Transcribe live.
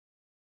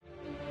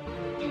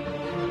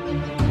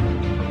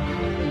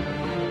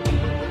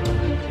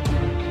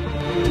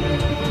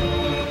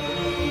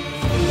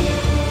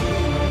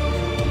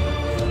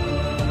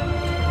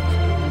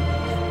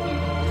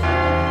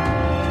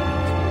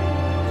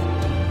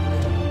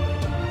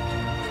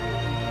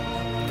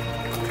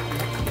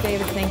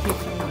David, thank you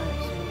so much.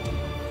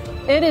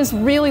 It is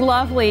really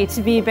lovely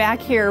to be back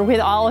here with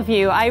all of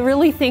you. I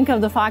really think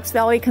of the Fox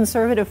Valley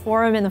Conservative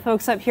Forum and the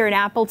folks up here in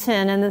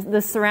Appleton and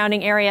the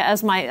surrounding area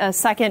as my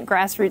second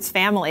grassroots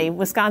family.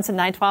 Wisconsin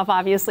 912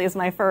 obviously is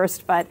my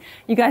first, but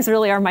you guys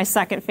really are my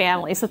second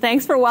family. So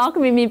thanks for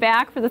welcoming me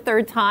back for the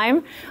third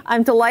time.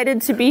 I'm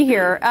delighted to be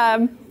here.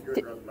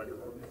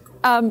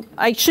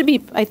 I should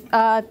be,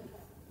 I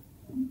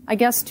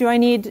guess, do I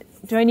need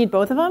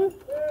both of them?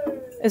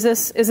 Is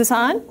this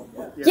on?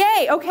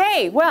 Yay,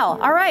 okay, well,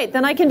 all right,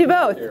 then I can do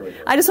both.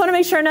 I just want to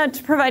make sure I'm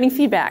not providing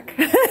feedback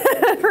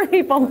for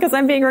people because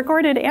I'm being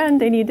recorded and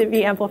they need to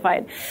be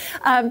amplified.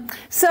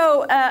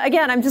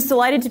 Again, I'm just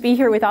delighted to be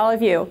here with all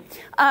of you.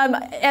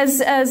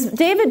 As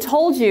David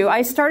told you,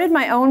 I started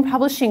my own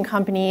publishing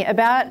company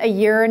about a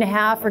year and a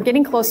half, or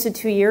getting close to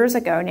 2 years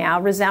ago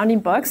now, Resounding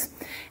Books,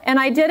 and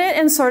I did it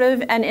in sort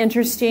of an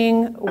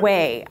interesting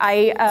way.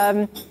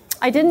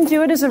 I didn't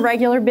do it as a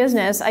regular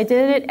business. I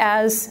did it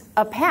as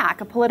a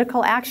PAC, a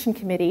political action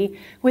committee,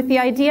 with the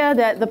idea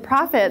that the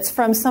profits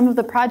from some of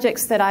the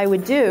projects that I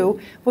would do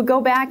would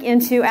go back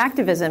into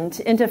activism,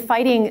 into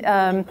fighting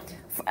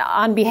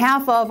on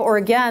behalf of or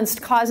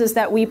against causes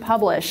that we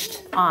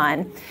published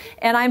on.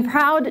 And I'm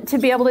proud to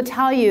be able to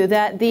tell you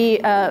that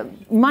the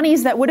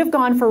monies that would have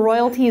gone for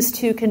royalties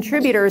to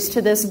contributors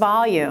to this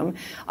volume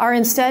are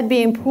instead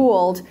being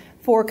pooled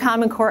for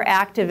Common Core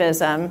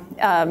activism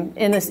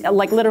in this,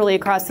 like literally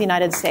across the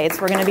United States.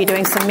 We're going to be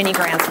doing some mini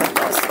grants with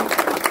those.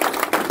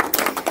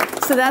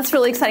 So that's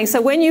really exciting. So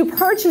when you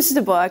purchase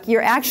the book,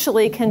 you're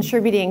actually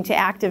contributing to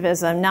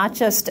activism, not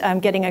just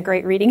getting a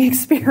great reading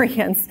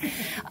experience.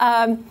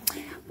 A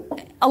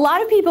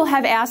lot of people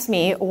have asked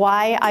me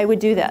why I would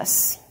do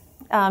this.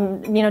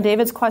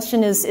 David's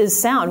question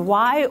is sound.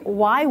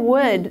 Why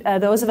would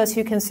those of us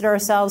who consider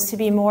ourselves to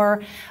be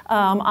more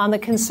on the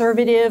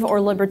conservative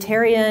or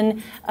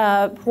libertarian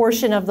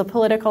portion of the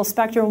political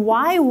spectrum,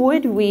 why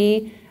would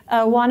we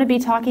want to be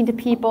talking to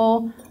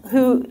people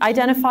who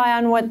identify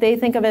on what they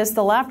think of as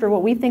the left or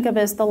what we think of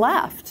as the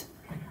left?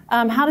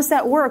 How does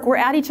that work? We're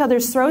at each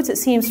other's throats, it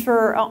seems,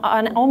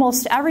 on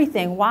almost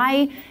everything.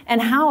 Why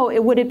and how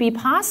would it be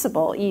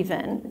possible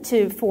even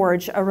to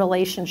forge a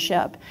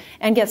relationship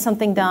and get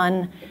something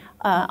done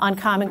on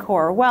Common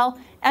Core? Well,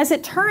 as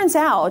it turns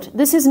out,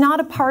 this is not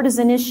a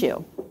partisan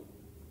issue.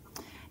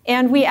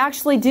 And we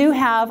actually do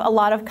have a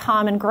lot of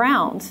common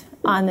ground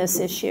on this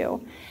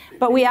issue.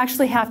 But we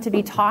actually have to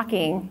be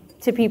talking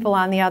to people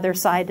on the other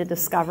side to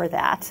discover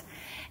that.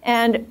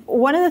 And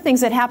one of the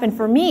things that happened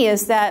for me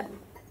is that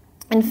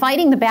in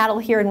fighting the battle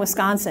here in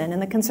Wisconsin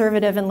in the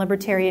conservative and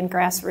libertarian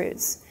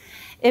grassroots,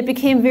 it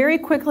became very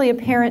quickly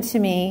apparent to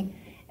me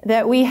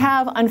that we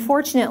have,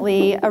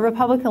 unfortunately, a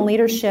Republican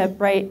leadership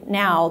right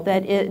now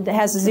that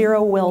has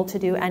zero will to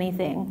do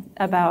anything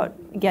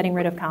about getting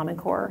rid of Common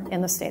Core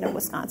in the state of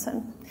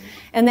Wisconsin.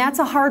 And that's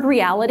a hard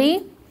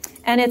reality,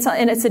 and it's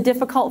a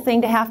difficult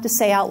thing to have to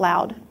say out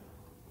loud.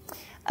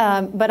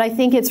 But I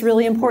think it's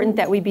really important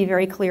that we be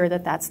very clear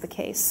that that's the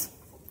case.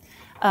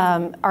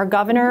 Our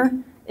governor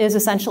is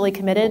essentially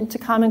committed to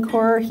Common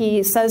Core.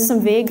 He says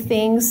some vague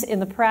things in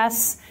the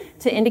press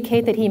to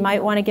indicate that he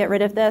might want to get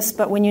rid of this,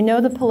 but when you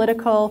know the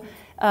political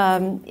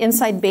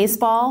inside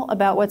baseball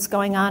about what's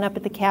going on up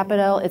at the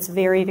Capitol, it's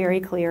very,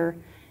 very clear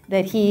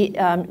that he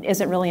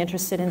isn't really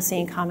interested in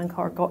seeing Common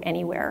Core go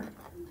anywhere.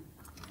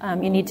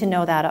 You need to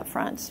know that up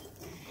front.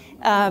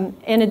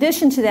 In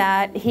addition to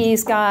that,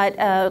 he's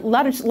got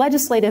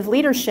legislative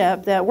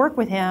leadership that work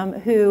with him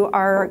who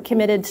are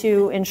committed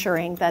to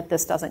ensuring that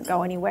this doesn't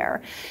go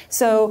anywhere.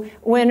 So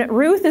when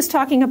Ruth is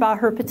talking about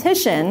her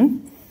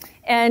petition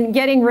and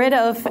getting rid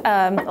of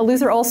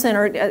Luther Olson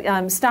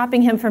or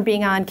stopping him from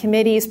being on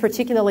committees,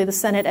 particularly the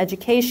Senate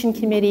Education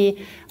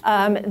Committee,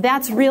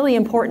 that's really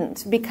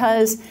important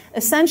because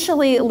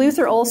essentially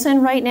Luther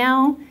Olson right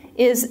now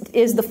is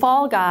the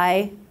fall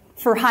guy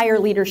for higher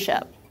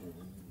leadership.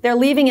 They're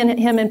leaving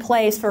him in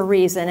place for a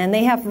reason, and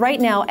they have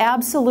right now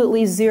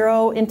absolutely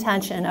zero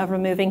intention of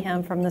removing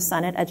him from the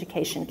Senate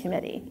Education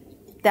Committee.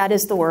 That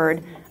is the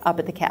word up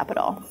at the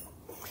Capitol.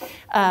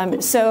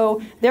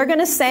 So they're going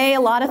to say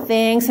a lot of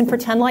things and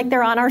pretend like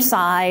they're on our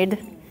side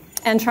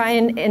and try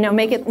and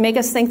make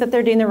us think that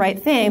they're doing the right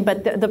thing.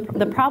 But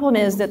the problem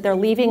is that they're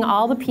leaving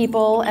all the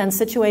people and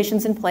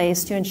situations in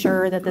place to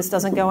ensure that this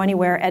doesn't go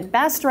anywhere. At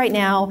best right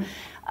now,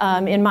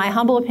 in my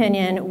humble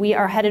opinion, we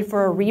are headed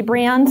for a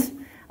rebrand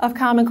of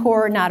Common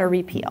Core, not a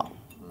repeal.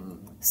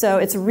 So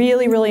it's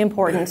really, really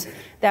important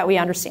that we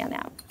understand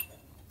that.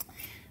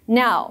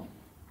 Now,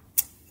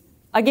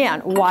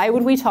 again, why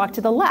would we talk to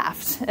the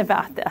left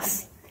about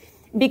this?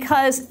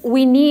 Because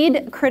we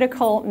need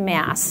critical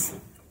mass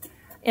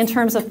in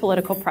terms of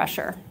political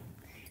pressure.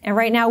 And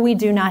right now we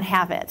do not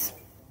have it.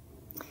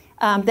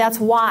 That's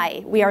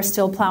why we are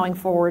still plowing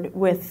forward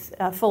with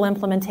full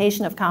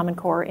implementation of Common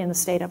Core in the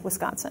state of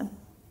Wisconsin.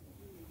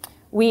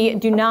 We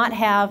do not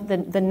have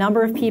the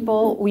number of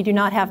people, we do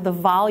not have the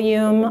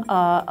volume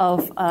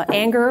of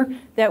anger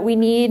that we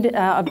need,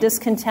 of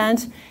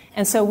discontent,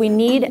 and so we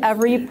need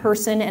every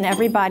person and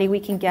everybody we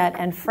can get,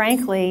 and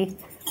frankly,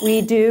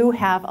 we do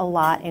have a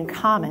lot in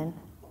common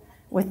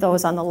with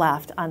those on the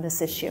left on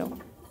this issue.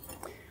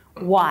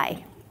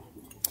 Why?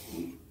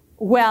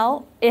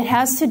 Well, it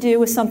has to do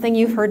with something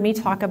you've heard me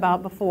talk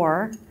about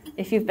before,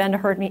 if you've been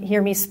to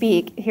hear me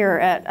speak here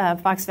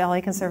at Fox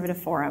Valley Conservative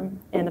Forum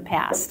in the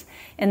past,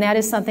 and that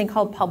is something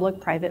called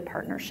public-private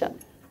partnership.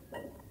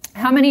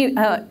 How many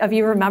of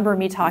you remember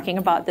me talking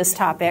about this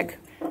topic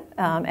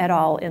at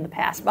all in the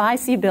past? Well, I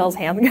see Bill's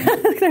hand.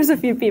 There's a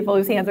few people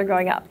whose hands are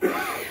going up.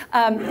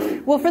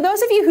 Well, for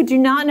those of you who do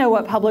not know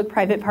what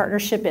public-private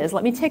partnership is,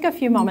 let me take a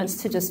few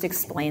moments to just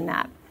explain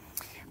that.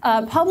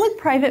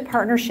 Public-private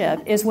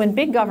partnership is when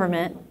big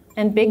government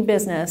and big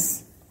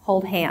business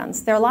hold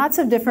hands. There are lots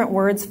of different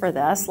words for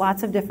this,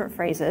 lots of different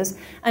phrases.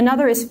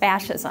 Another is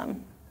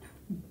fascism.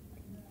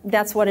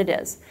 That's what it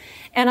is.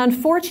 And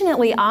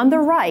unfortunately, on the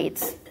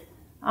right,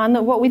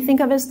 what we think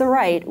of as the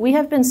right, we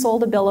have been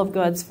sold a bill of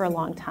goods for a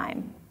long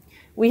time.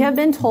 We have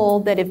been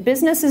told that if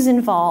business is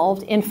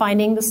involved in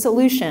finding the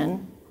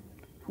solution,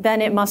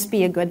 then it must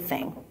be a good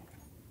thing.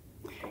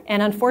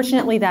 And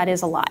unfortunately, that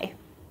is a lie.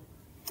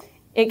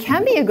 It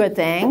can be a good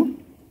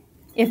thing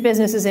if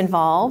business is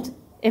involved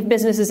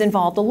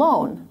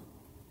alone.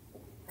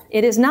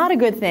 It is not a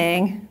good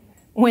thing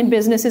when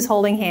business is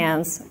holding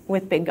hands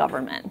with big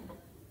government.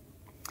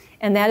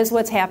 And that is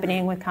what's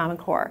happening with Common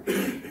Core.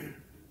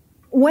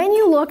 When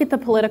you look at the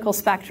political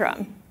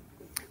spectrum,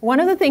 one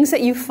of the things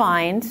that you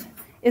find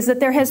is that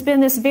there has been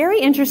this very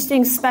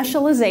interesting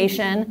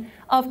specialization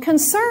of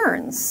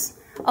concerns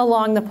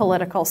along the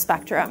political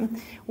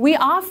spectrum. We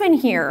often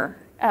hear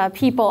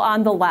people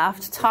on the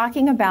left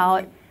talking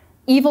about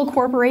evil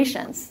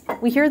corporations.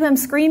 We hear them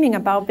screaming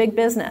about big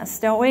business,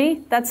 don't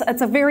we? That's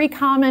a very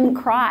common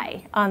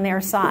cry on their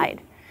side.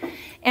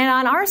 And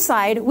on our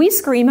side, we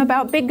scream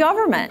about big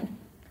government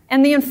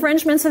and the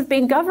infringements of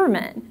big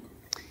government.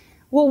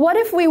 Well, what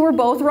if we were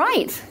both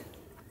right?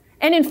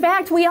 And in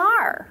fact, we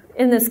are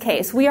in this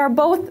case. We are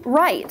both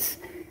right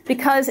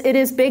because it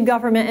is big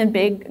government and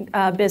big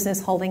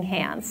business holding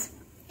hands.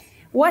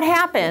 What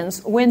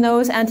happens when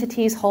those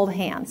entities hold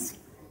hands?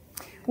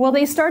 Well,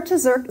 they start to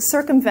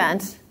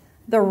circumvent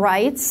the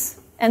rights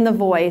and the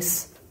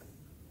voice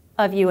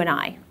of you and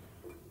I.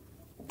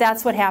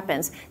 That's what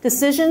happens.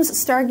 Decisions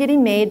start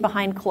getting made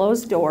behind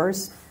closed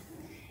doors,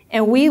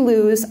 and we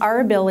lose our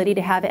ability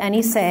to have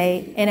any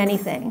say in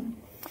anything.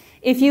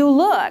 If you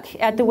look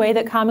at the way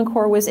that Common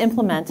Core was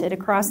implemented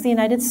across the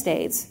United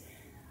States,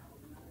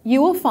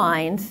 you will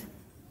find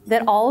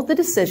that all of the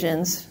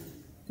decisions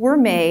were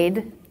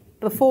made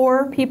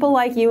before people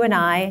like you and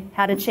I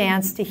had a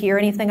chance to hear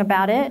anything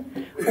about it,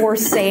 or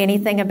say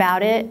anything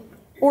about it,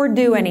 or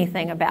do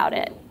anything about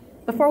it.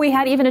 Before we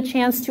had even a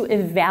chance to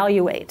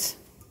evaluate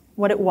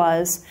what it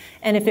was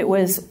and if it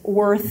was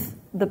worth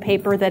the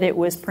paper that it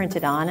was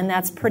printed on. And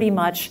that's pretty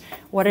much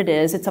what it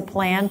is. It's a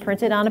plan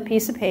printed on a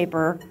piece of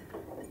paper,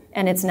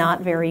 and it's not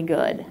very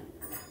good.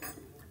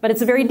 But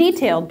it's a very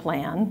detailed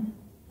plan,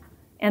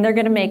 and they're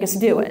going to make us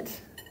do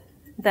it.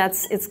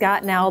 It's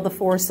got now the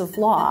force of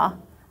law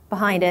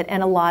behind it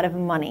and a lot of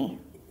money.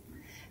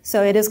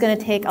 So it is going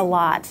to take a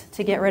lot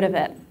to get rid of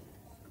it.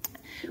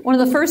 One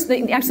of the first,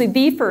 actually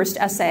the first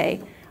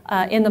essay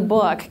in the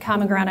book,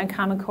 Common Ground on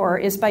Common Core,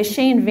 is by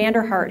Shane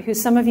Vanderhart, who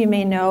some of you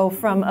may know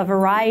from a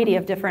variety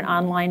of different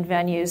online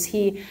venues.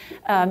 He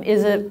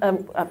is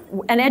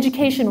an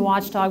education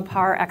watchdog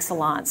par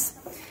excellence.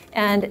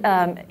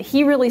 And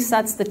he really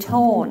sets the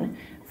tone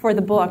for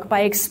the book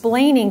by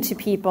explaining to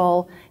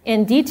people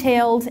in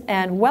detailed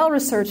and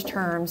well-researched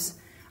terms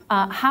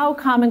how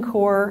Common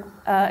Core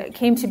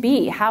came to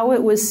be, how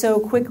it was so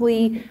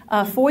quickly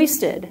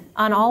foisted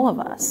on all of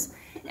us.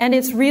 And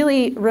it's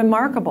really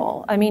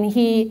remarkable. I mean,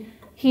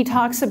 he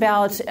talks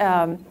about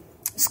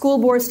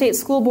state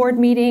school board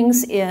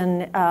meetings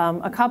in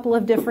a couple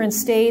of different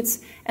states,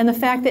 and the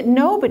fact that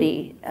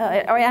nobody,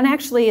 and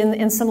actually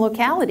in some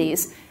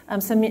localities,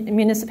 some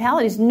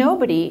municipalities,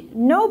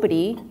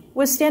 nobody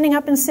was standing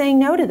up and saying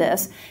no to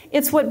this.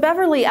 It's what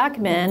Beverly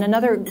Eckman,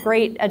 another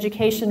great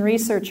education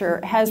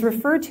researcher, has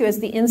referred to as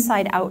the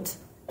inside-out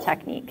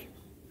technique.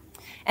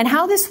 And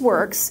how this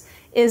works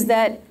is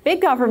that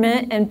big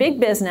government and big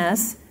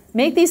business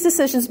make these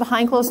decisions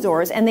behind closed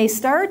doors, and they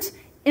start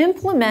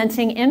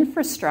implementing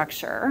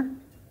infrastructure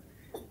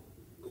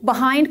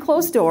behind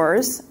closed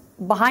doors,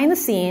 behind the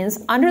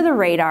scenes, under the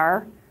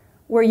radar,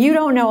 where you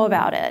don't know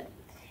about it.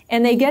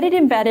 And they get it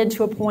embedded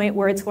to a point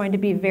where it's going to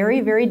be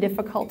very, very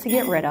difficult to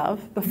get rid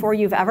of before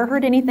you've ever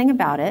heard anything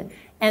about it.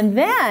 And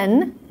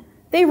then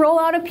they roll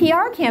out a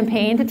PR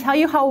campaign to tell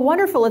you how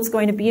wonderful it's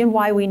going to be and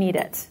why we need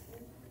it.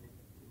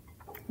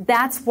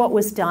 That's what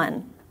was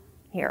done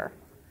here.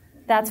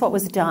 That's what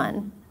was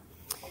done.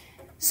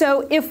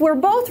 So if we're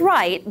both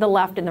right, the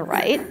left and the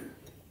right,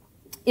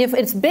 if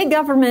it's big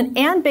government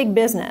and big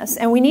business,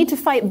 and we need to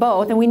fight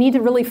both, and we need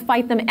to really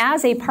fight them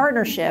as a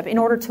partnership in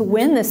order to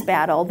win this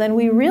battle, then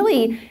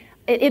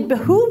it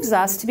behooves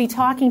us to be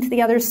talking to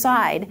the other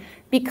side,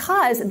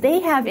 because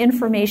they have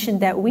information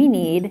that we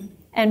need,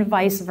 and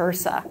vice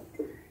versa,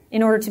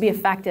 in order to be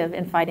effective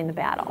in fighting the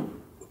battle.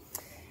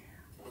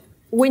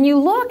 when you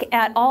look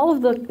at all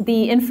of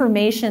the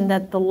information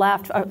that the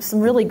left,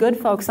 some really good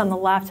folks on the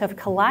left have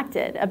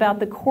collected about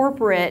the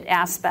corporate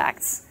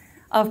aspects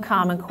of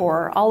Common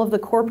Core, all of the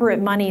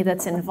corporate money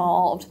that's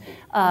involved,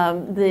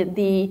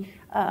 the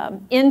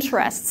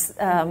interests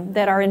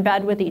that are in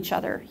bed with each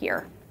other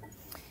here.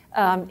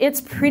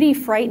 It's pretty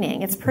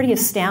frightening. It's pretty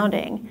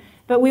astounding.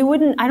 But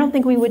I don't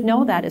think we would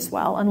know that as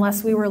well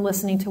unless we were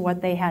listening to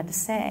what they had to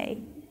say.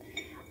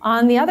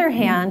 On the other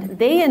hand,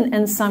 they,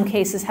 in some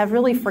cases, have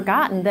really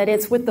forgotten that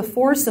it's with the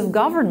force of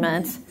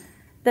government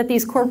that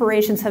these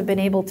corporations have been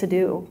able to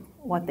do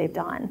what they've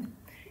done.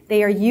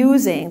 They are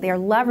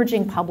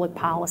leveraging public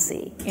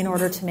policy in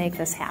order to make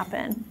this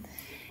happen.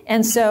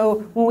 And so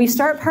when we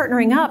start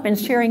partnering up and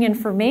sharing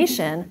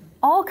information,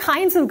 all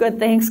kinds of good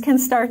things can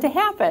start to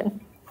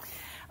happen.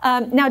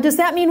 Now, does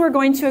that mean we're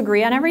going to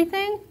agree on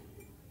everything?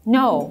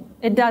 No,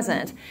 it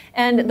doesn't.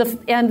 And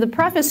the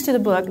preface to the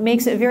book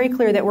makes it very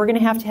clear that we're going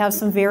to have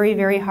some very,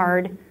 very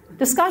hard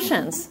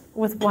discussions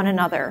with one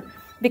another,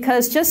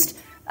 because just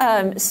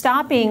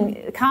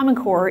stopping Common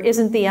Core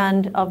isn't the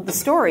end of the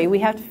story. We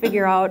have to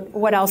figure out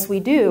what else we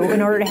do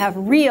in order to have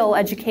real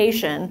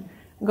education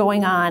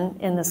going on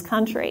in this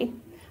country.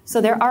 So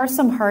there are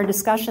some hard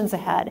discussions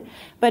ahead.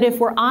 But if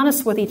we're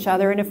honest with each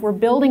other and if we're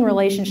building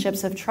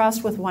relationships of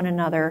trust with one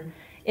another,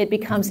 it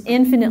becomes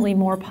infinitely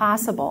more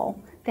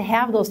possible to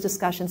have those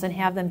discussions and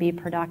have them be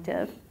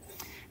productive.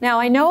 Now,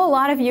 I know a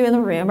lot of you in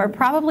the room are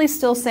probably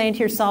still saying to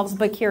yourselves,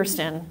 but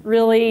Kirsten,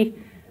 really?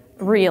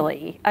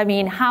 I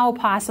mean, how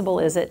possible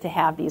is it to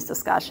have these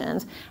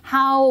discussions?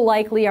 How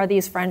likely are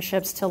these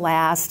friendships to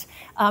last?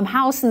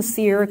 How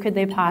sincere could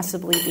they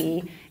possibly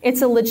be?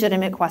 It's a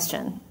legitimate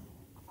question.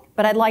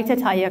 But I'd like to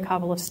tell you a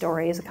couple of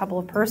stories, a couple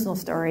of personal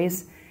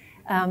stories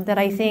that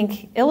I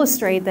think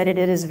illustrate that it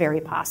is very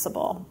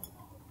possible.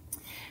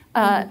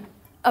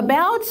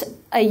 About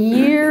a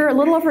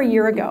little over a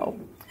year ago,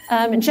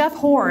 Jeff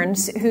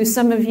Horns, who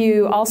some of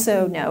you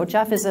also know,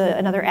 Jeff is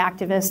another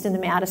activist in the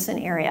Madison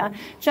area.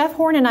 Jeff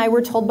Horn and I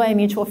were told by a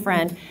mutual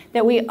friend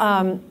that we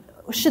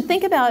should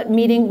think about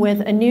meeting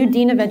with a new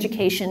dean of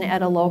education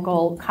at a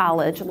local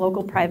college, a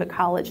local private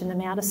college in the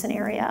Madison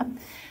area.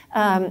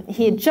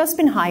 He had just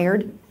been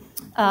hired,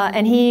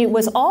 and he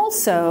was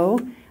also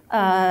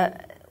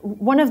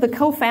one of the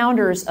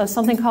co-founders of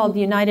something called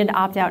the United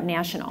Opt-out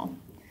National,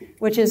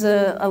 which is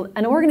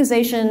an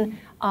organization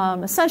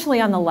essentially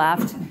on the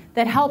left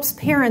that helps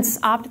parents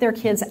opt their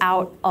kids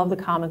out of the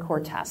Common Core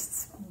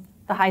tests,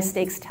 the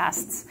high-stakes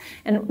tests.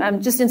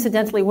 And just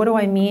incidentally, what do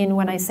I mean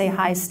when I say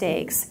high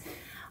stakes?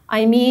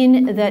 I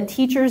mean that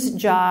teachers'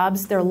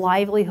 jobs, their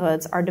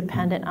livelihoods, are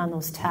dependent on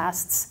those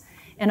tests.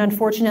 And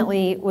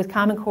unfortunately, with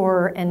Common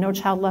Core and No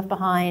Child Left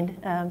Behind,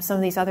 some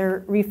of these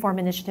other reform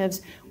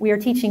initiatives, we are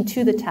teaching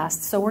to the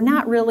tests. So we're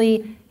not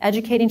really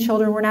educating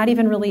children. We're not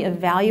even really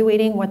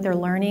evaluating what they're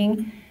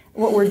learning.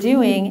 What we're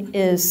doing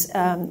is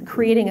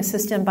creating a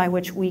system by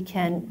which we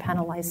can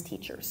penalize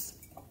teachers.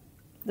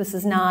 This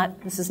is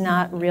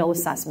not real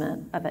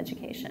assessment of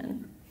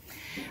education.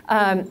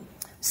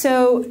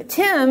 So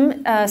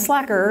Tim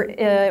Slacker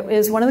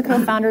is one of the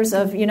co-founders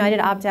of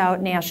United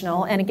Opt-out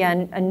National, and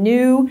again, a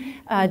new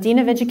dean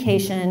of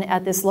education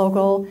at this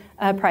local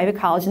private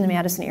college in the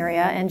Madison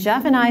area. And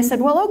Jeff and I said,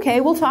 well,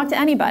 okay, we'll talk to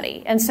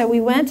anybody. And so we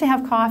went to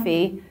have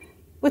coffee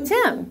with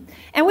Tim.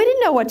 And we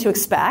didn't know what to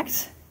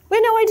expect. We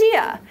had no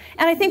idea.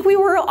 And I think we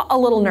were a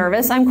little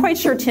nervous. I'm quite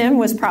sure Tim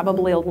was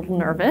probably a little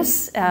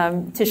nervous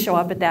to show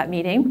up at that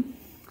meeting.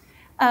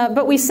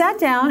 But we sat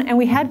down and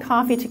we had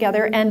coffee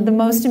together, and the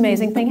most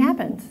amazing thing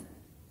happened.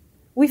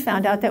 We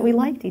found out that we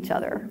liked each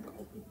other.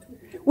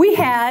 We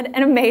had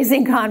an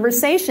amazing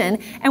conversation,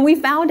 and we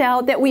found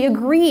out that we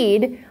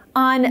agreed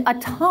on a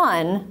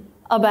ton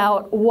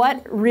about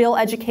what real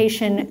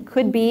education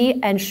could be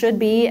and should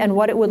be and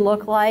what it would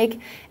look like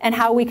and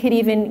how we could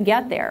even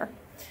get there.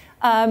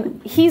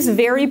 He's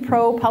very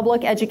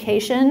pro-public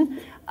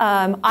education.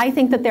 I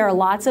think that there are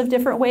lots of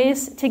different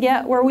ways to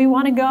get where we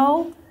want to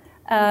go.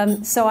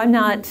 So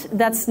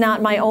that's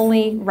not my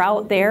only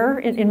route there.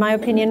 In my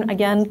opinion,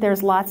 again,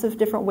 there's lots of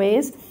different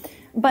ways.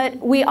 But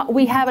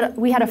we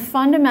had a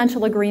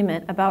fundamental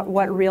agreement about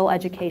what real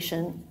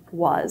education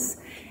was.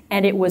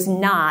 And it was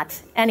not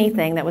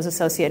anything that was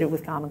associated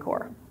with Common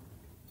Core.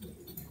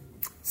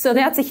 So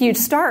that's a huge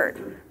start,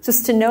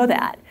 just to know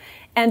that.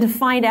 And to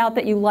find out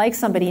that you like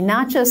somebody,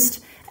 not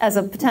just as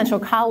a potential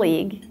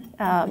colleague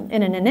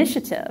in an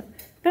initiative,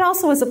 but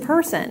also as a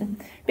person.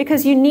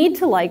 Because you need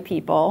to like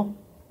people,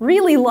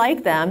 really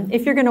like them,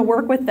 if you're going to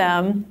work with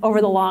them over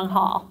the long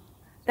haul.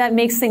 That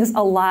makes things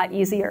a lot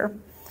easier.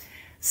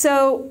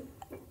 So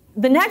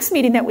the next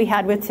meeting that we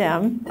had with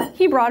Tim,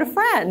 he brought a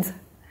friend.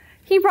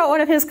 He brought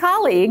one of his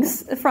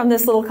colleagues from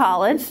this little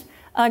college,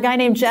 a guy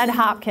named Jed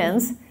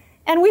Hopkins,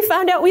 and we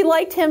found out we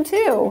liked him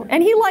too,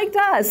 and he liked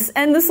us,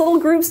 and this little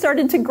group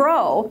started to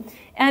grow,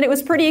 and it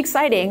was pretty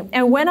exciting.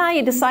 And when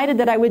I decided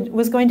that I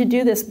was going to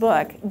do this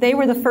book, they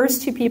were the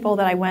first two people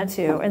that I went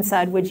to and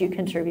said, would you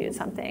contribute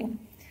something?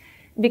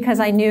 because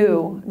I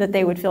knew that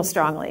they would feel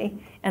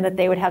strongly and that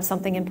they would have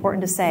something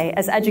important to say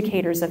as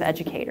educators of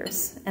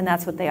educators. And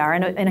that's what they are.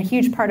 And a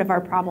huge part of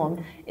our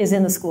problem is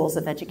in the schools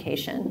of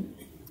education.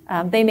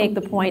 They make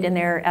the point in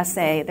their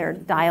essay, their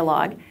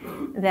dialogue,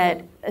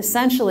 that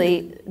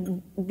essentially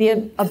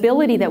the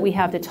ability that we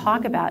have to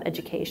talk about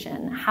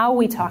education, how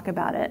we talk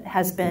about it,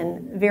 has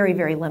been very,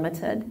 very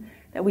limited.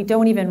 That we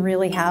don't even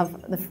really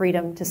have the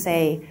freedom to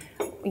say,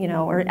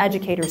 or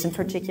educators in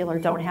particular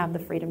don't have the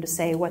freedom to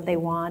say what they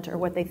want or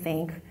what they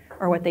think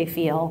or what they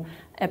feel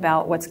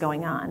about what's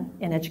going on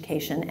in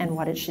education and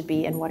what it should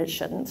be and what it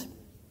shouldn't.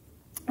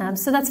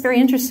 So that's very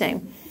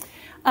interesting.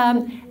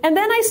 And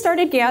then I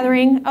started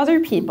gathering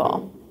other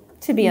people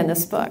to be in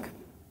this book.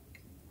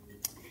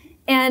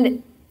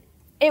 And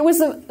it was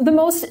the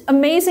most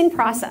amazing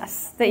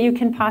process that you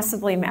can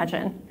possibly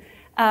imagine.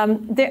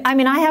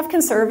 I have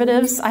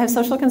conservatives, I have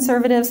social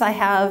conservatives, I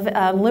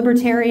have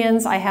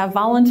libertarians, I have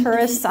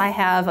voluntarists, I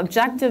have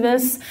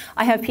objectivists,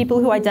 I have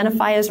people who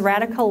identify as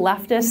radical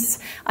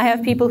leftists, I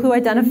have people who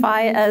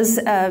identify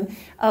as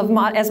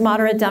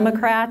moderate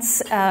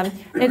Democrats.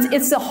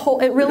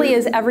 It really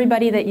is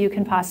everybody that you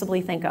can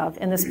possibly think of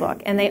in this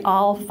book, and they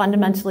all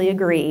fundamentally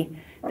agree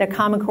that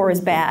Common Core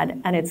is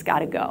bad and it's got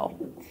to go,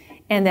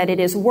 and that it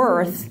is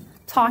worth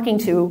talking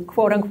to,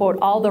 quote unquote,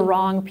 all the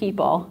wrong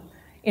people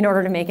in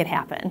order to make it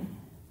happen.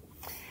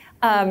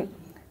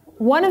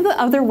 One of the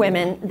other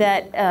women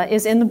that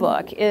is in the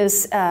book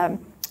is a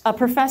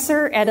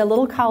professor at a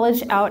little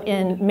college out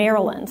in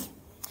Maryland.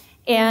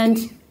 And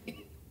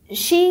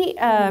she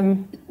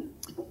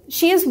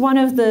is one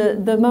of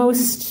the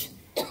most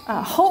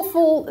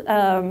hopeful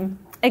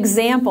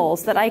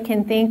examples that I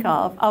can think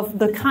of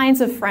the kinds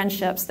of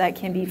friendships that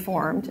can be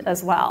formed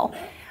as well.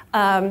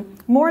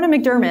 Morna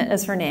McDermott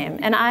is her name,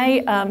 and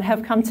I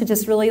have come to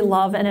just really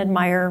love and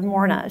admire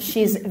Morna.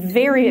 She's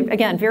very,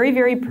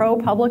 very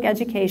pro-public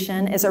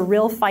education, is a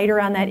real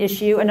fighter on that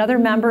issue, another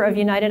member of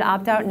United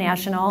Opt-Out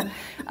National,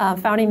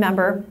 founding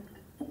member.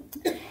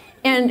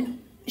 And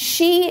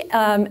she,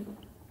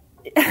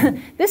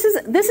 this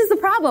is the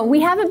problem.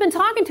 We haven't been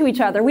talking to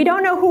each other. We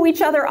don't know who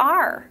each other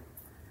are.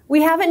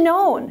 We haven't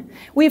known.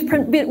 We've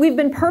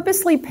been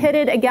purposely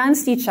pitted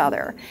against each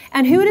other.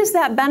 And who does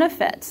that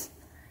benefit?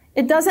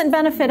 It doesn't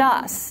benefit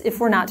us if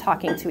we're not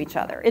talking to each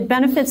other. It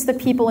benefits the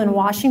people in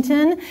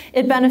Washington.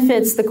 It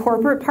benefits the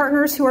corporate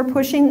partners who are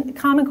pushing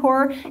Common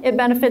Core. It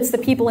benefits the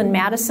people in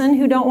Madison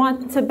who don't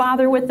want to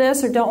bother with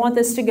this or don't want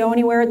this to go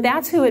anywhere.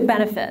 That's who it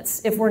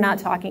benefits if we're not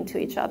talking to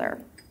each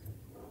other.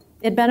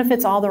 It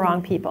benefits all the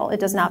wrong people. It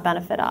does not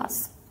benefit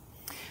us.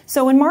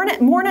 So when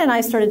Morna and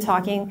I started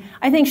talking,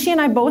 I think she and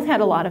I both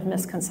had a lot of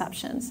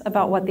misconceptions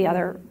about what the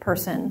other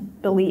person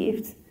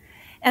believed.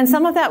 And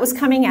some of that was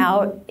coming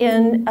out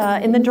in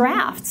the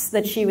drafts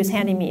that she was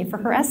handing me for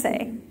her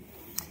essay.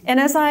 And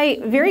as I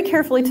very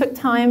carefully took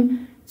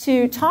time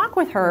to talk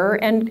with her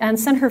and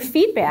send her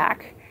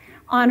feedback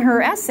on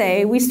her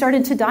essay, we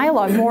started to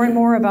dialogue more and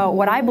more about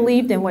what I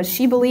believed and what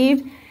she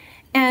believed.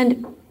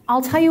 And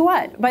I'll tell you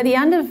what, by the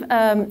end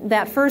of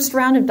that first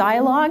round of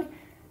dialogue,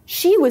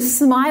 she was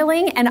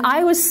smiling and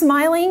I was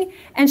smiling.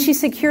 And she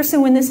said,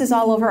 Kirsten, when this is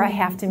all over, I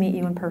have to meet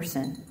you in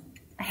person.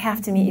 I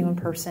have to meet you in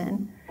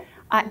person.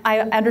 I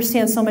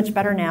understand so much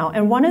better now.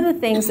 And one of the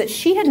things that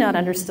she had not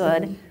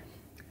understood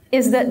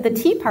is that the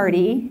Tea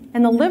Party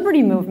and the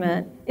Liberty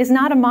Movement is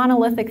not a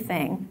monolithic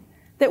thing.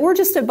 That we're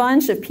just a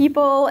bunch of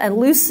people and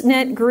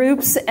loose-knit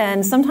groups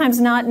and sometimes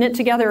not knit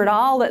together at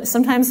all. That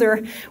sometimes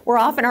we're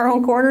off in our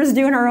own corners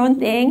doing our own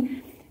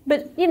thing.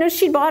 But,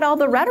 she bought all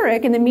the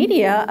rhetoric in the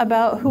media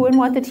about who and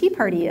what the Tea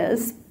Party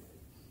is.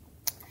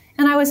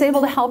 And I was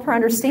able to help her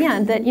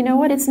understand that,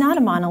 it's not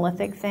a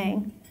monolithic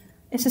thing.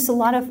 It's just a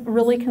lot of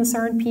really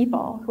concerned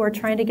people who are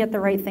trying to get the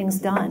right things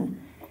done.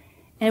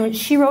 And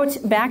she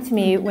wrote back to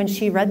me when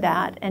she read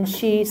that, and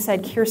she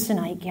said, Kirsten,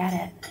 I get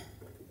it.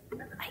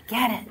 I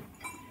get it.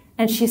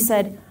 And she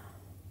said,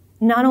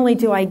 not only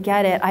do I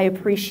get it, I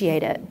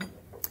appreciate it.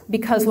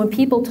 Because when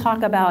people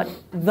talk about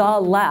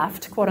the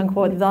left, quote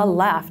unquote, the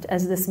left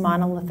as this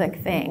monolithic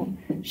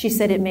thing, she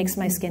said it makes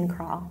my skin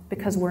crawl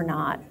because we're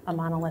not a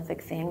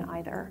monolithic thing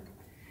either.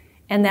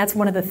 And that's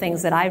one of the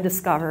things that I've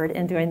discovered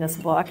in doing this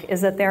book is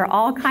that there are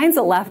all kinds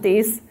of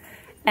lefties,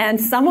 and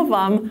some of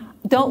them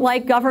don't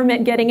like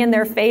government getting in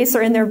their face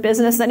or in their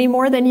business any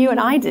more than you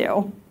and I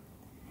do.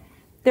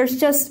 There's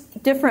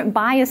just different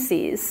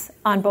biases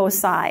on both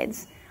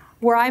sides.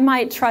 Where I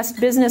might trust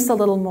business a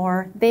little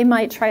more, they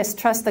might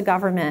trust the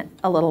government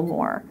a little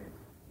more.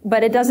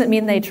 But it doesn't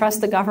mean they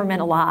trust the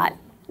government a lot,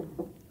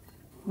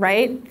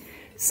 right?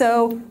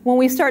 So when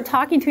we start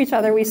talking to each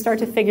other, we start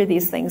to figure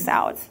these things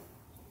out.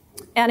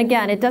 And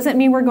again, it doesn't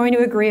mean we're going to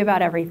agree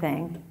about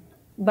everything,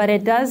 but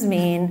it does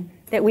mean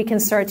that we can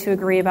start to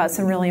agree about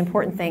some really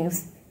important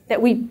things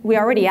that we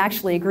already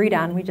actually agreed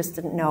on, we just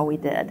didn't know we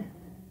did.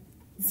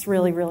 It's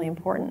really, really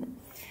important.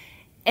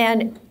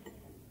 And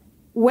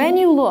when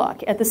you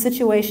look at the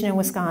situation in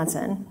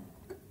Wisconsin,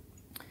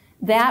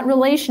 that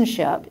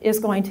relationship is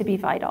going to be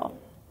vital.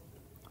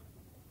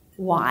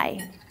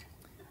 Why?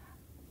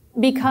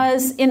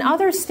 because in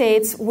other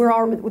states,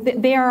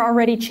 they are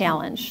already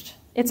challenged.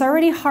 It's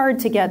already hard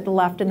to get the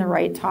left and the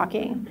right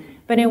talking.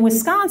 But in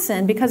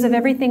Wisconsin, because of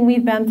everything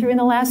we've been through in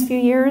the last few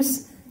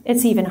years,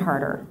 it's even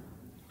harder.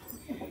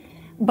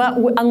 But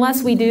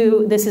unless we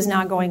do, this is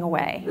not going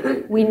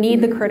away. We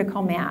need the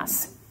critical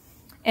mass.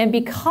 And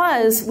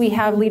because we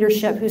have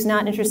leadership who's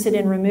not interested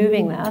in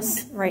removing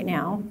this right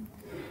now,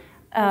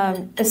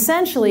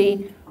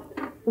 essentially,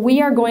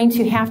 we are going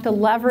to have to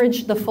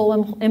leverage the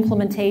full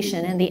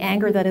implementation and the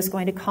anger that is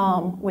going to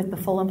come with the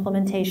full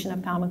implementation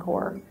of Common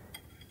Core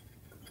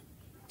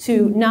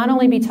to not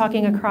only be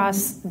talking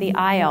across the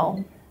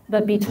aisle,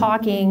 but be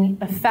talking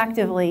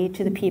effectively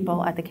to the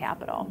people at the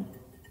Capitol.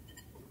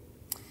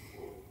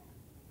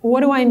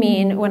 What do I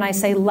mean when I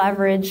say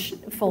leverage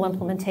full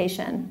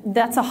implementation?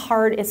 That's a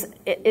hard,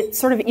 it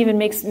sort of even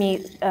makes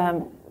me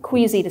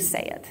queasy to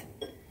say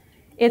it.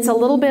 It's a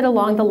little bit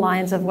along the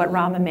lines of what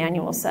Rahm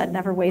Emanuel said,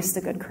 never waste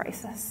a good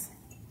crisis.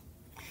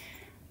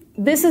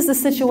 This is the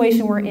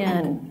situation we're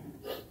in.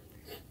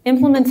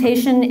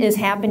 Implementation is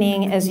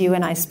happening as you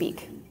and I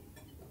speak.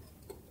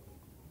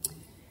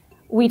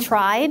 We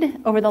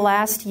tried over the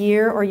last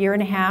year or year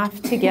and a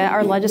half to get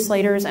our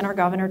legislators and our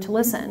governor to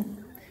listen.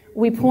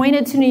 We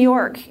pointed to New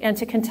York and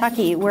to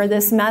Kentucky where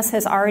this mess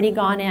has already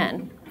gone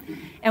in.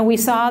 And we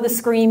saw the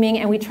screaming,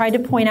 and we tried to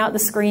point out the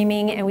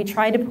screaming, and we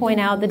tried to point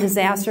out the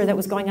disaster that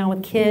was going on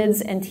with kids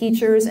and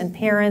teachers and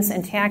parents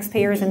and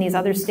taxpayers in these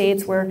other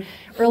states where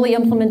early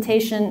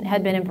implementation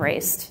had been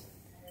embraced.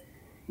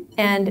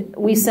 And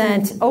we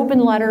sent open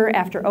letter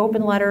after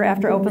open letter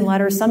after open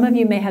letter. Some of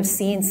you may have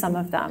seen some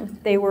of them.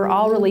 They were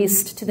all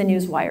released to the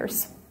news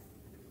wires.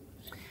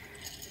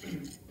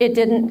 It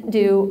didn't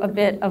do a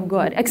bit of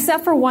good,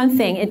 except for one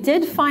thing. It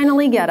did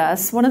finally get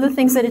us, one of the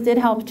things that it did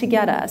help to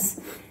get us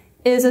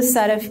is a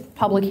set of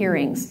public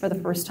hearings for the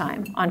first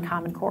time on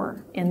Common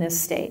Core in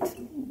this state,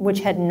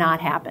 which had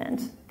not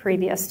happened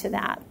previous to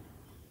that.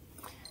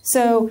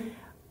 So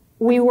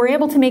we were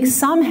able to make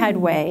some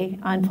headway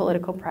on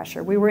political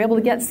pressure. We were able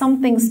to get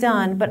some things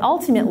done, but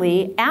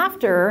ultimately,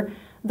 after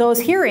those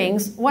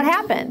hearings, what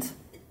happened?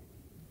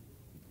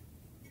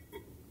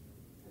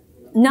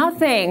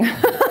 Nothing.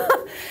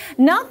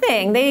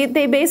 Nothing.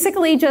 They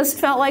basically just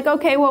felt like,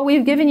 okay, well,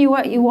 we've given you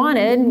what you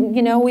wanted.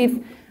 You know,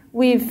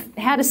 we've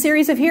had a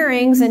series of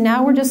hearings, and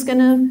now we're just going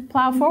to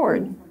plow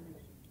forward.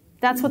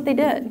 That's what they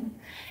did.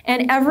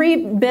 And every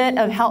bit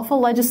of helpful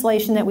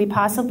legislation that we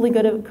possibly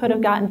could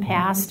have gotten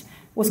passed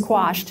was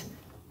quashed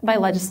by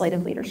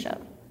legislative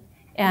leadership.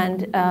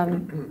 And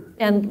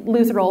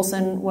Luther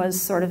Olson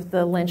was sort of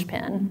the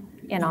linchpin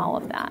in all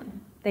of that.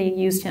 They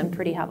used him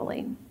pretty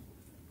heavily.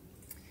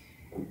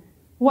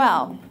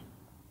 Well,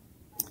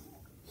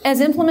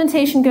 as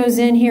implementation goes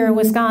in here in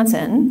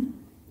Wisconsin,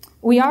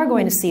 we are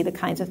going to see the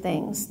kinds of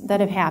things that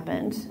have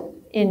happened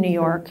in New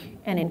York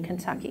and in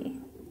Kentucky.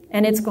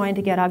 And it's going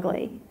to get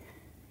ugly.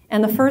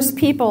 And the first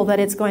people that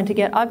it's going to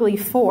get ugly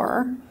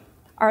for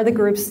are the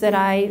groups that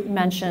I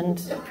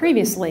mentioned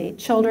previously: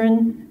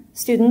 children,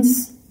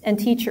 students, and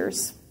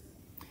teachers.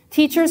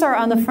 Teachers are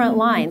on the front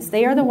lines.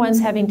 They are the ones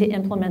having to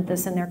implement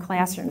this in their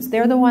classrooms.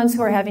 They're the ones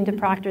who are having to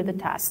proctor the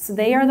tests.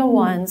 They are the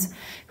ones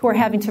who are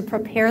having to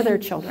prepare their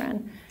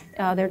children,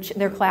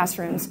 their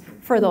classrooms,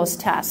 for those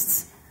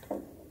tests.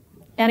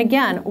 And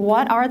again,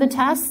 what are the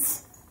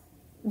tests?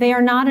 They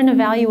are not an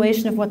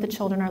evaluation of what the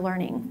children are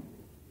learning.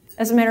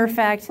 As a matter of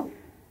fact,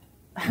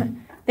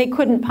 they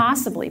couldn't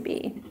possibly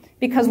be,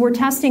 because we're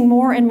testing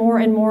more and more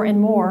and more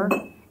and more,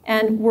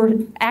 and we're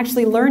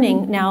actually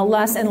learning now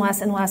less and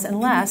less and less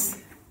and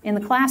less in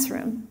the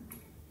classroom.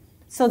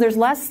 So there's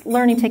less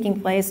learning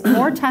taking place,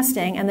 more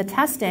testing, and the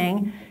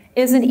testing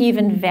isn't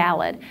even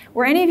valid.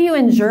 Were any of you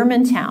in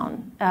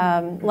Germantown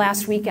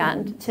last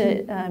weekend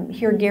to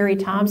hear Gary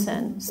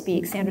Thompson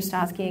speak, Sandra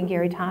Stotsky and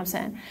Gary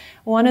Thompson?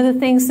 One of the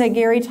things that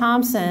Gary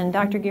Thompson,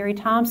 Dr. Gary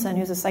Thompson,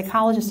 who's a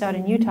psychologist out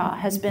in Utah,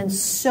 has been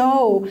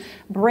so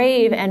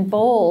brave and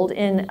bold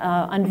in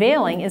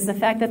unveiling is the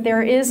fact that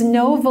there is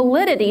no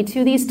validity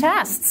to these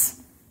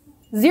tests.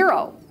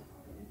 Zero.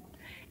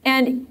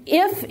 And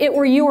if it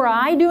were you or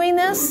I doing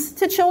this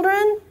to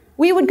children,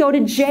 we would go to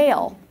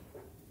jail,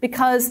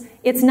 because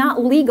it's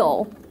not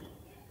legal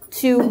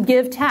to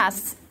give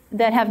tests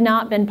that have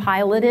not been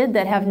piloted,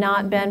 that have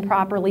not been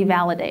properly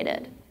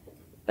validated.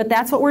 But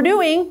that's what we're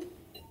doing.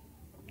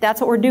 That's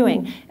what we're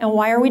doing. And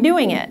why are we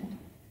doing it?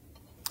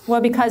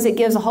 Well, because it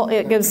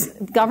gives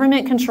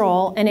government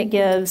control, and it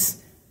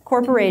gives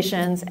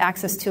corporations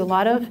access to a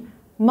lot of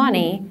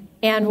money,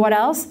 and what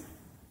else?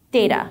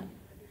 Data.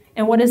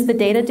 And what does the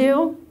data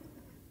do?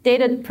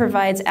 Data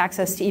provides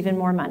access to even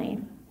more money.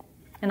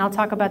 And I'll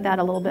talk about that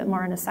a little bit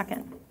more in a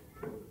second.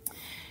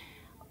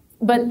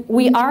 But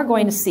we are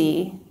going to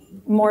see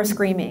more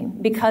screaming,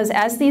 because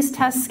as these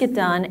tests get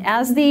done,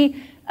 as the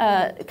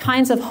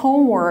kinds of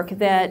homework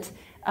that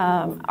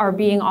are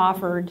being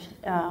offered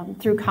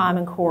through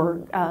Common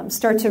Core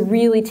start to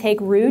really take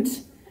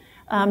root,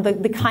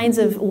 the kinds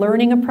of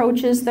learning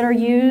approaches that are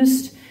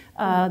used,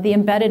 the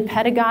embedded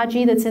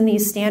pedagogy that's in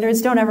these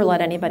standards. Don't ever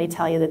let anybody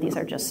tell you that these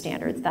are just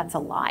standards. That's a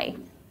lie.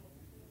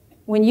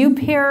 When you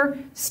pair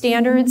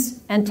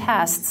standards and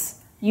tests,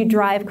 you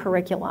drive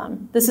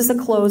curriculum. This is a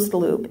closed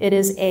loop. It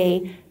is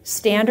a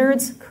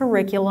standards,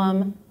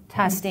 curriculum,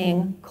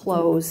 testing,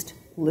 closed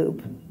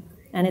loop.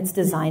 And it's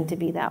designed to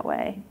be that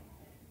way.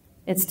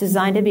 It's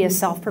designed to be a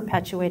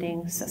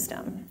self-perpetuating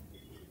system.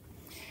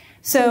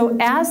 So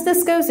as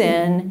this goes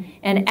in,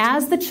 and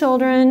as the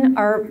children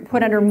are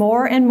put under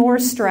more and more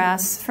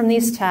stress from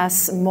these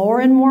tests, more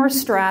and more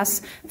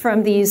stress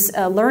from these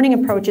learning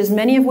approaches,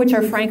 many of which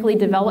are frankly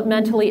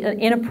developmentally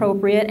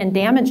inappropriate and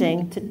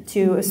damaging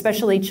to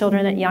especially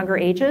children at younger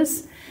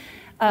ages,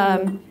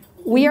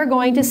 we are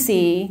going to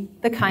see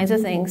the kinds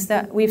of things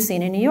that we've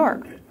seen in New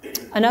York.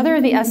 Another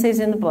of the essays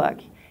in the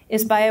book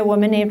is by a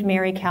woman named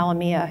Mary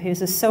Calamia,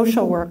 who's a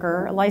social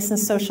worker, a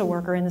licensed social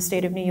worker in the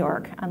state of New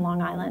York on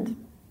Long Island.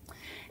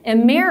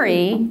 And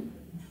Mary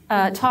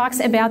talks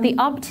about the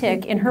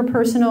uptick in her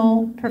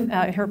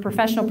her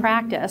professional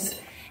practice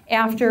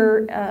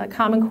after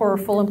Common Core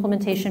full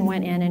implementation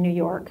went in New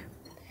York.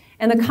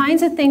 And the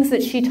kinds of things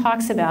that she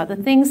talks about, the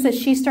things that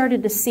she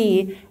started to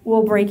see,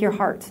 will break your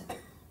heart,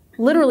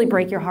 literally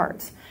break your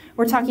heart.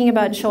 We're talking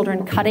about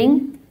children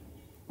cutting.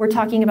 We're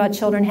talking about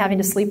children having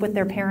to sleep with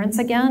their parents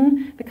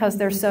again because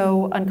they're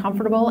so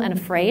uncomfortable and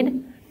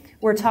afraid.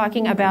 We're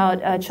talking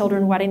about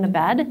children wetting the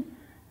bed.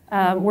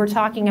 We're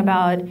talking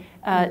about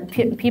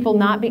children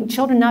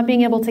not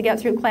being able to get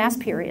through class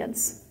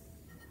periods.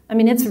 I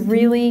mean, it's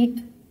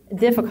really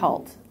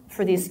difficult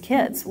for these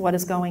kids, what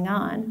is going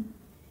on.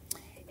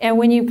 And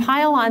when you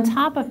pile on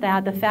top of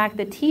that the fact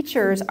that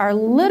teachers are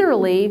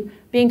literally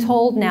being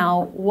told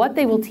now what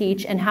they will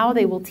teach and how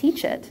they will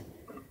teach it,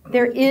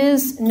 there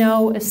is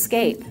no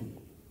escape.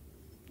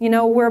 You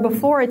know, where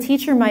before a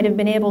teacher might have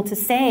been able to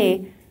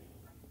say,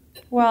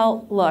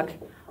 well, look,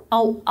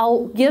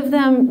 I'll give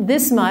them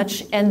this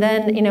much, and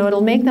then, you know,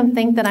 it'll make them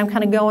think that I'm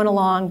kind of going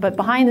along, but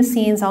behind the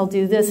scenes I'll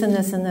do this and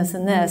this and this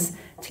and this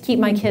to keep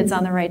my kids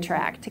on the right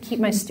track, to keep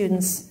my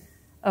students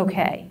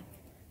okay.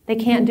 They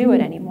can't do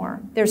it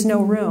anymore. There's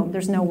no room.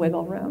 There's no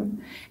wiggle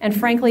room. And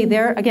frankly,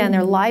 their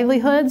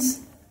livelihoods,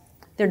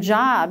 their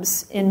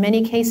jobs, in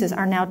many cases,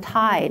 are now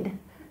tied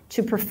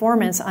to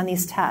performance on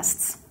these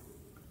tests,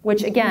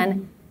 which,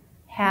 again,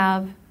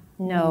 have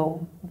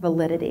no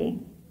validity.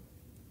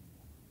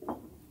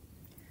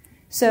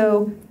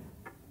 So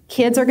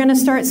kids are going to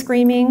start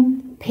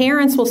screaming.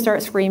 Parents will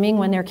start screaming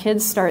when their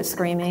kids start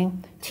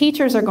screaming.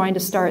 Teachers are going to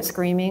start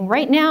screaming.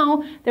 Right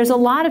now, there's a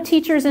lot of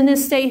teachers in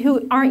this state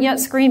who aren't yet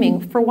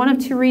screaming for one of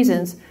two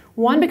reasons.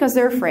 One, because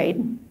they're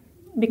afraid,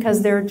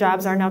 because their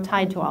jobs are now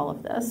tied to all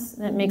of this.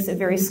 And it makes it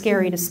very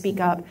scary to speak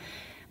up.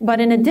 But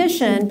in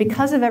addition,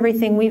 because of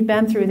everything we've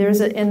been through,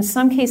 there's, in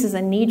some cases,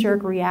 a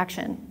knee-jerk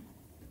reaction.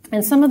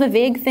 And some of the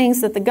vague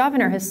things that the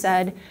governor has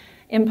said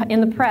in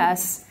the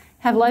press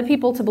have led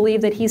people to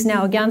believe that he's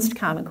now against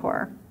Common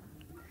Core.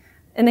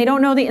 And they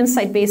don't know the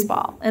inside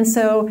baseball. And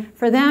so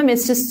for them,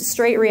 it's just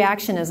straight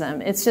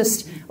reactionism. It's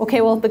just,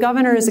 okay, well, if the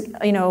governor is,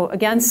 you know,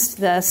 against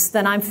this,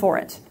 then I'm for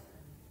it.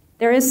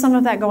 There is some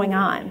of that going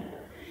on.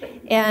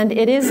 And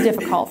it is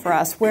difficult for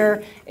us,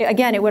 where,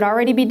 again, it would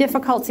already be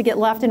difficult to get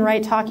left and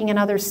right talking in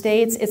other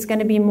states. It's going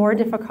to be more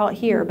difficult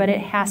here, but it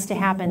has to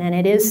happen, and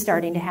it is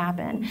starting to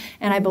happen.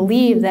 And I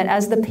believe that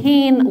as the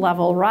pain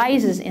level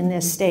rises in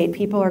this state,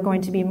 people are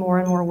going to be more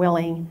and more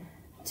willing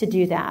to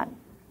do that.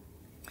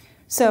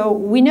 So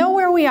we know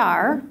where we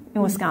are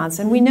in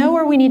Wisconsin. We know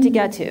where we need to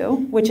get to,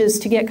 which is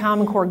to get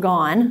Common Core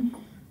gone.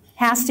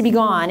 Has to be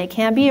gone. It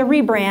can't be a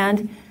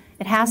rebrand.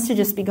 It has to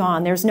just be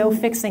gone. There's no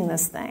fixing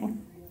this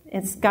thing.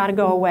 It's got to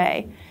go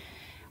away.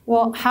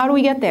 Well, how do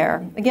we get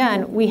there?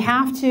 Again, we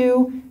have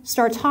to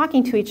start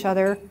talking to each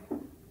other,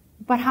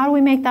 but how do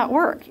we make that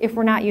work if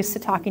we're not used to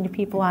talking to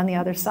people on the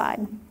other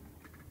side?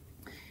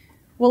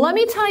 Well, let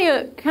me tell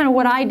you kind of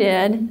what I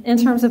did in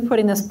terms of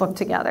putting this book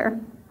together.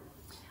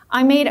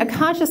 I made a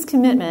conscious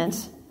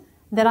commitment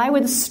that I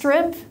would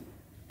strip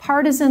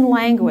partisan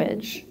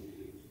language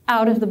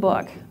out of the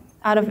book,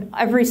 out of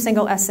every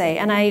single essay.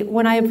 And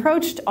when I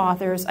approached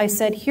authors, I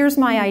said, here's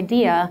my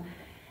idea.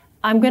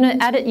 I'm going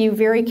to edit you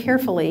very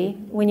carefully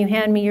when you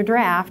hand me your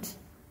draft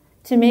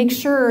to make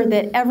sure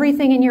that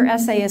everything in your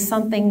essay is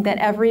something that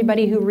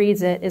everybody who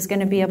reads it is going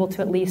to be able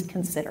to at least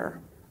consider.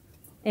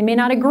 They may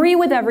not agree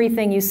with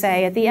everything you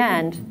say at the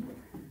end,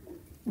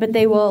 but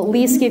they will at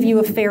least give you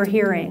a fair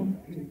hearing.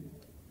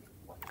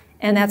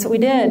 And that's what we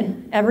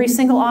did. Every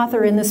single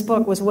author in this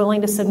book was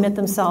willing to submit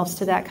themselves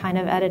to that kind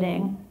of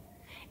editing.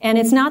 And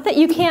it's not that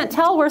you can't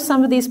tell where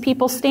some of these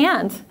people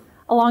stand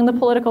along the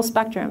political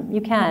spectrum. You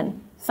can.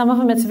 Some of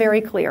them it's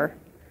very clear.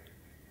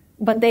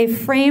 But they've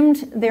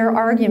framed their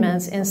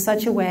arguments in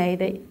such a way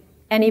that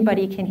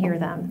anybody can hear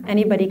them.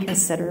 Anybody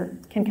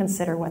can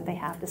consider what they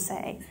have to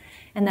say.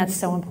 And that's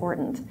so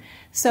important.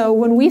 So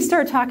when we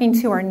start talking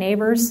to our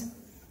neighbors,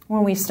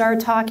 when we start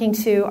talking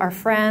to our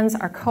friends,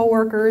 our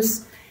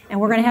coworkers,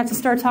 and we're going to have to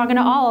start talking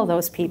to all of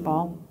those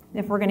people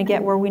if we're going to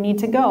get where we need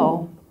to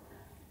go,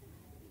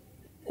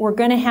 we're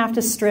going to have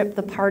to strip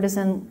the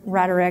partisan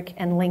rhetoric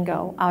and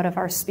lingo out of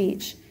our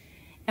speech.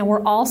 And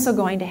we're also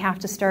going to have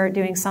to start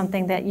doing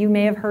something that you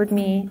may have heard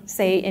me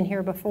say in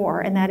here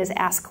before, and that is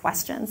ask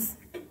questions.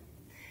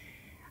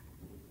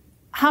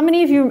 How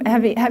many of you,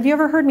 have you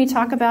ever heard me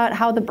talk about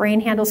how the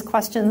brain handles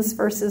questions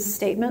versus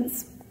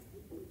statements?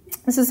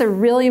 This is a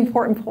really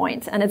important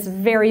point, and it's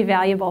very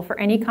valuable for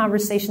any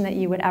conversation that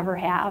you would ever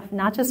have,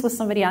 not just with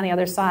somebody on the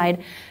other side.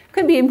 It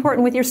could be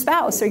important with your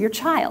spouse or your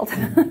child.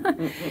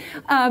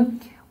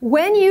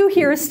 When you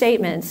hear a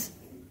statement,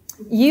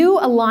 you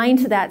align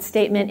to that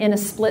statement in a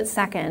split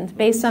second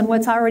based on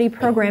what's already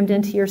programmed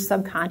into your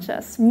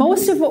subconscious.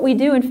 Most of what we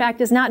do, in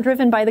fact, is not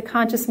driven by the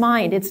conscious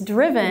mind. It's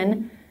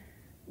driven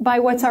by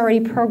what's already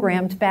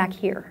programmed back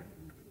here.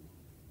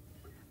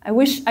 I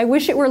wish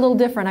it were a little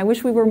different. I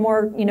wish we were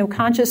more,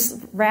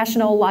 conscious,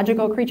 rational,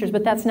 logical creatures,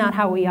 but that's not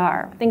how we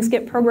are. Things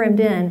get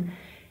programmed in,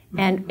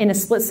 and in a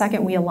split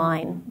second we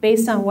align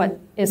based on what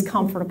is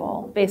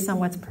comfortable, based on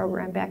what's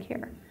programmed back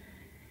here.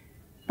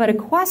 But a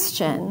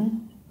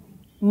question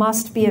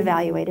must be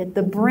evaluated.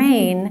 The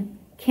brain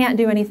can't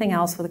do anything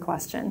else with a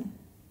question.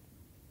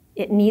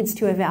 It needs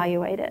to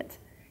evaluate it.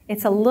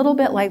 It's a little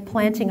bit like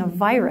planting a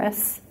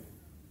virus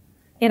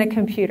in a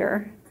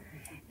computer,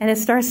 and it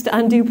starts to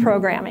undo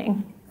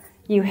programming.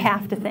 You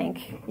have to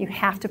think. You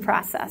have to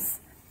process.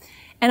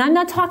 And I'm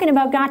not talking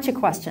about gotcha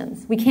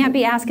questions. We can't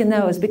be asking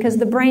those because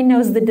the brain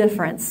knows the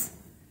difference.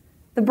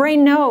 The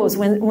brain knows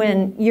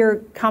when you're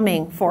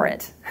coming for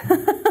it.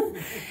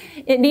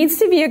 It needs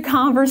to be a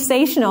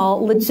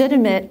conversational,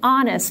 legitimate,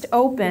 honest,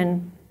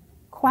 open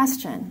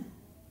question.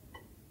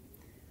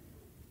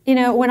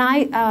 When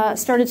I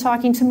started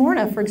talking to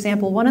Morna, for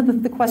example, one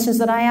of the questions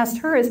that I asked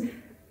her is,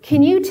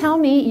 can you tell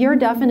me your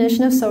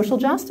definition of social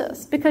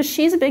justice? Because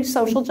she's a big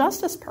social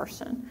justice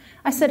person.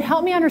 I said,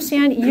 help me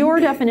understand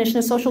your definition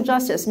of social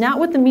justice, not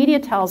what the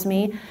media tells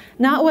me,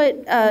 not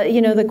what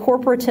the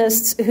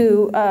corporatists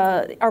who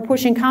are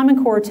pushing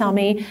Common Core tell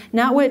me,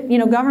 not what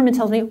government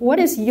tells me. What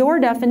is your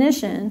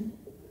definition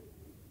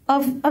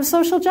of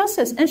social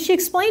justice? And she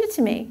explained it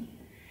to me.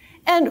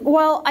 And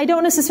while I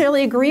don't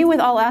necessarily agree with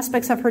all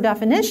aspects of her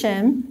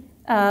definition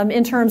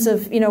in terms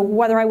of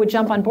whether I would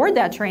jump on board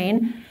that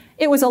train,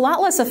 it was a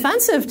lot less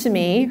offensive to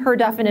me, her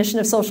definition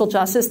of social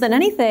justice, than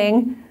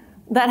anything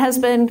that has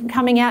been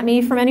coming at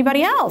me from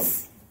anybody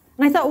else.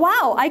 And I thought,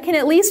 wow, I can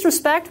at least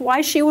respect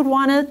why she would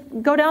want to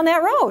go down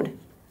that road.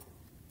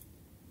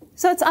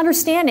 So it's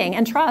understanding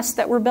and trust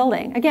that we're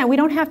building. Again, we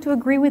don't have to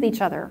agree with each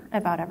other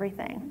about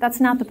everything. That's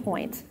not the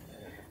point.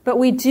 But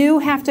we do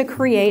have to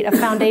create a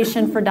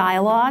foundation for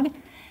dialogue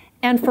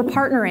and for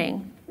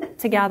partnering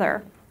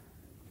together.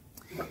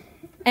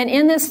 And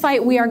in this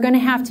fight, we are going to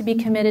have to be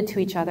committed to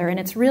each other. And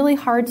it's really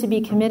hard to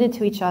be committed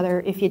to each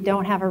other if you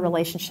don't have a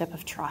relationship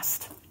of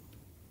trust.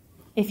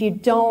 If you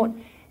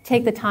don't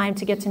take the time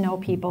to get to know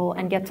people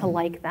and get to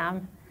like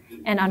them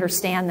and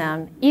understand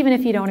them, even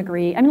if you don't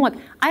agree. I mean, look,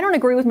 I don't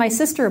agree with my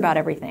sister about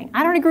everything.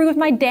 I don't agree with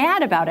my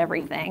dad about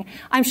everything.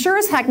 I'm sure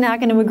as heck not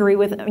going to agree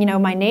with,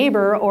 my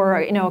neighbor or,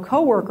 a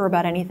coworker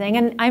about anything.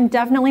 And I'm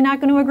definitely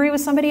not going to agree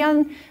with somebody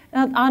on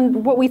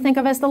what we think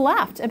of as the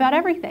left about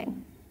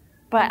everything.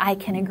 But I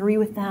can agree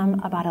with them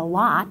about a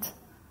lot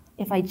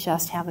if I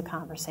just have the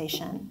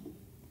conversation.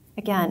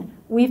 Again,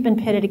 we've been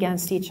pitted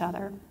against each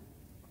other.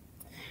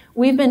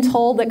 We've been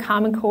told that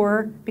Common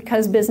Core,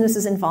 because business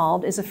is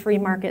involved, is a free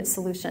market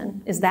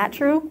solution. Is that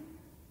true?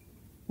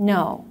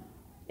 No,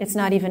 it's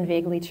not even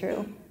vaguely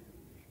true.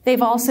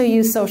 They've also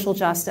used social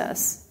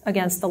justice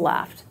against the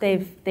left.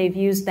 They've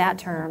used that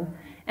term.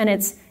 And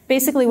it's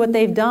basically what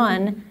they've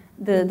done.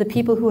 The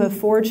people who have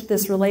forged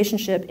this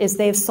relationship is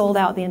they've sold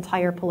out the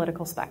entire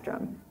political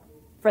spectrum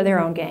for their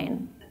own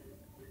gain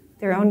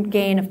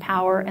of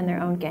power and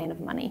their own gain of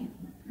money.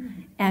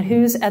 And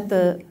who's at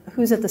the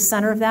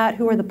center of that?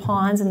 Who are the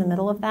pawns in the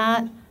middle of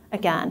that?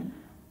 Again,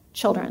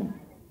 children.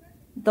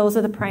 Those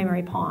are the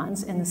primary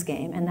pawns in this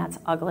game, and that's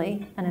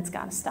ugly, and it's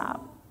got to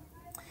stop.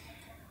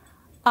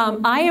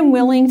 I am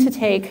willing to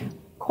take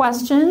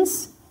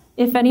questions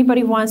if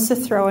anybody wants to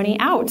throw any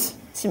out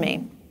to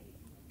me.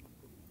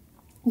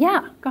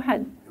 Yeah, go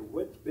ahead.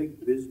 What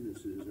big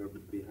businesses are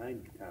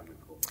behind Common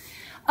Core?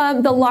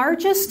 The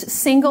largest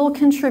single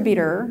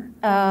contributor,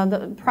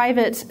 the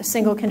private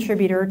single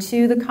contributor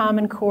to the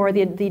Common Core,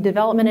 the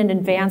development and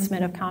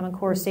advancement of Common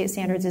Core state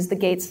standards is the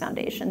Gates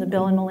Foundation, the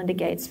Bill and Melinda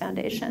Gates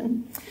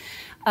Foundation.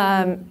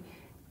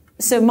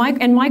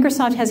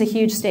 Microsoft has a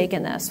huge stake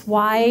in this.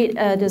 Why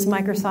does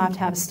Microsoft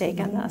have a stake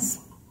in this?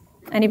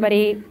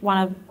 Anybody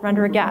want to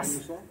render a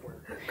guess?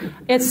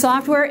 It's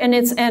software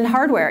and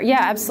hardware.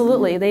 Yeah,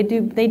 absolutely. They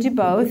do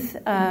both,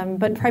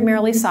 but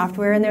primarily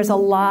software. And there's a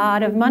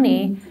lot of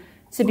money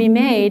to be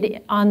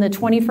made on the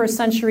 21st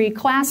century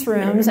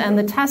classrooms and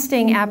the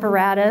testing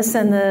apparatus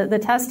and the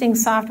testing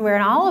software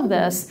and all of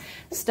this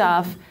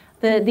stuff,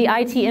 the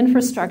IT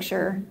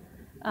infrastructure.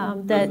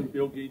 Doesn't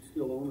Bill Gates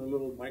still own a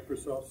little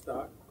Microsoft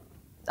stock?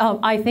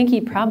 I think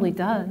he probably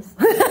does.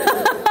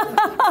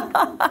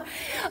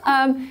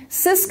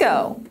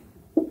 Cisco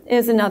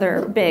is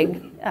another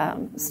big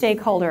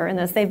stakeholder in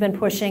this. They've been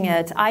pushing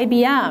it.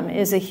 IBM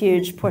is a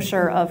huge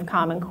pusher of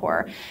Common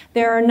Core.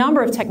 There are a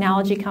number of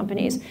technology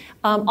companies.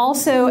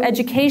 Also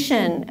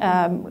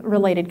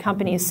education-related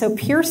companies. So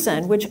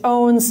Pearson, which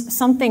owns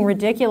something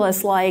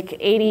ridiculous like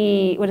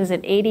 80,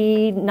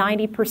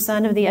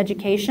 90% of the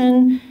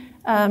education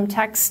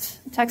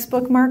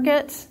textbook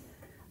market,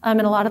 and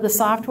a lot of the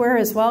software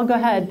as well. Go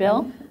ahead,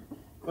 Bill.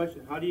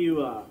 Question: How do you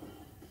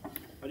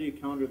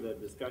counter the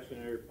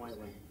discussionary point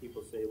when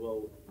people say,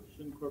 "Well,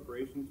 shouldn't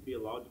corporations be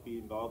allowed to be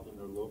involved in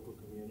their local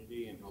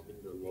community and helping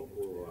their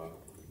local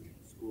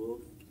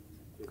schools?"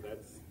 Because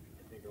that's,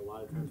 I think, a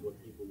lot of times what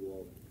people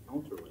will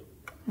counter with.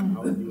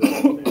 How would you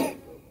address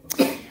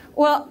that?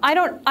 Well, I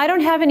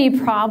don't have any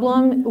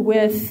problem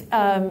with,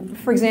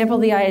 for example,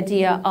 the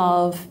idea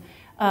of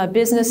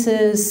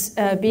businesses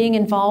being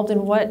involved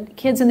in what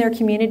kids in their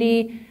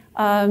community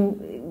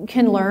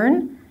can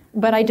learn,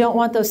 but I don't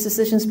want those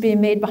decisions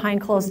being made behind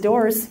closed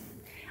doors.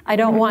 I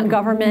don't want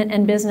government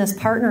and business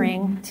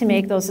partnering to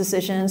make those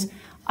decisions.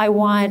 I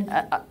want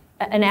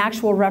an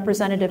actual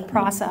representative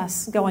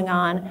process going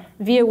on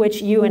via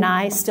which you and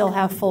I still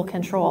have full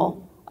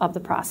control of the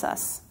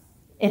process.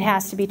 It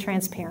has to be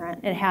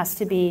transparent. It has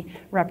to be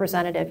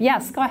representative.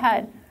 Yes, go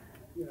ahead.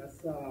 Yes,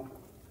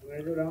 when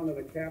I go down to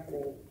the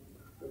Capitol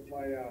with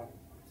my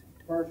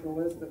partial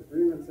list of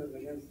grievances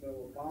against the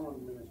Obama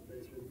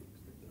administration,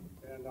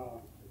 and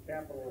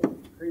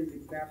crazy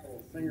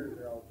Capitol singers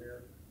are out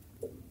there,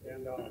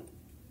 and I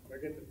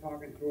get to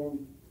talking to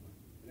them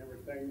and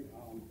everything.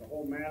 The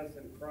whole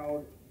Madison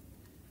crowd,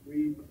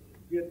 we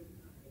get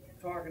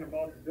talking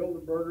about the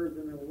Bilderbergers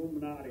and the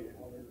Illuminati.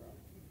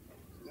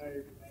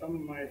 Some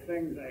of my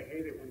things, I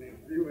hate it when they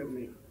agree with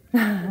me,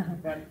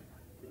 but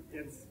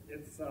it's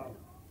a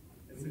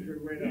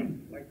good way to,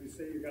 like you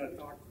say, you got to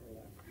talk to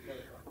them.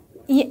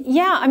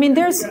 Yeah, I mean,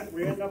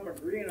 we end up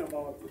agreeing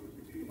about a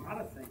lot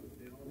of things,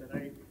 that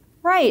I.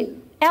 Right,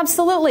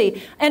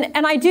 absolutely. And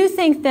I do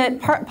think that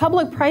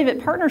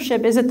public-private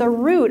partnership is at the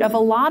root of a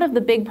lot of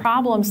the big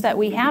problems that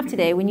we have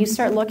today. When you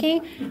start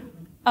looking,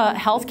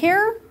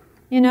 healthcare,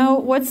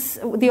 what's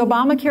the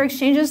Obamacare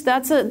exchanges?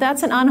 That's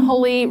an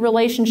unholy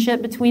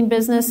relationship between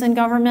business and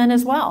government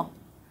as well.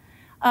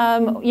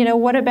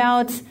 What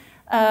about,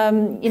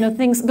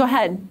 things, go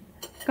ahead.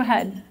 Oh,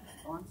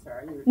 I'm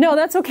sorry. No,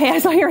 that's okay. I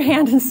saw your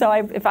hand, and so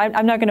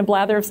I'm not going to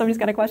blather if somebody's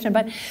got a question.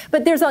 But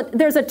there's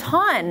a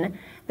ton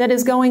that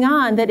is going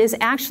on that is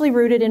actually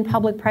rooted in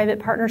public-private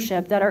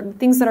partnership, that are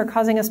things that are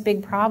causing us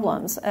big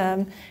problems.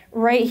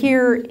 Right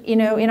here,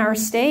 in our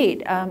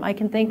state, I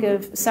can think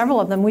of several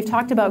of them. We've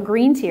talked about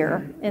Green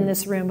Tier in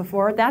this room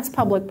before. That's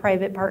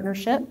public-private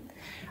partnership.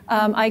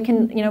 I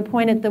can,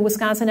 point at the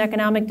Wisconsin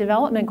Economic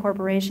Development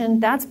Corporation.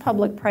 That's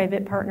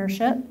public-private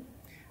partnership.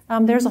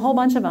 There's a whole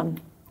bunch of them.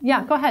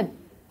 Yeah, go ahead.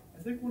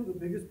 I think one of the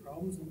biggest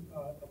problems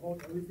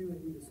about everything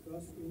that we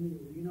discuss in the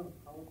arena of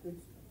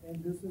politics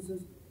and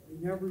businesses, we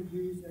never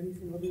use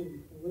anything other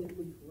than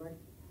politically correct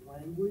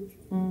language.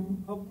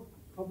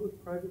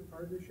 Public-private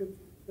partnerships,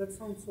 that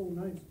sounds so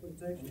nice, but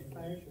it's actually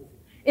fascism.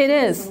 It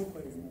is. Nice.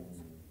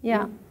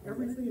 Yeah.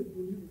 Everything,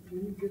 when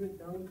you get it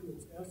down to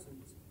its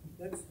essence,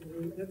 that's the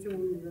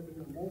only way we're ever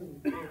going to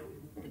mold.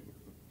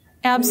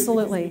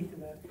 Absolutely.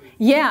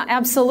 Yeah,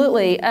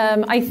 absolutely.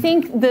 I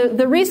think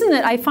the reason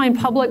that I find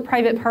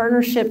public-private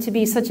partnership to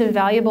be such a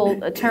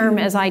valuable term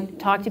as I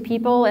talk to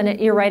people, and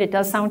you're right, it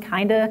does sound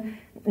kind of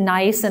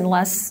nice and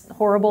less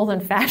horrible than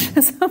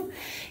fascism,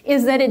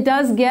 is that it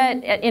does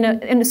get,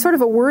 in sort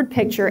of a word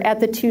picture,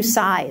 at the two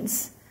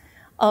sides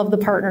of the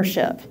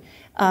partnership.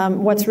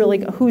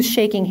 Who's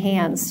shaking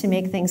hands to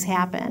make things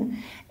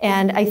happen.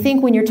 And I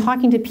think when you're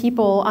talking to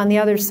people on the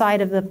other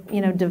side of the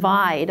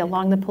divide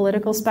along the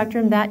political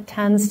spectrum, that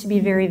tends to be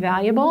very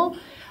valuable.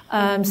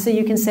 So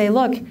you can say,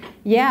 look,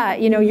 yeah,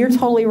 you're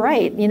totally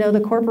right.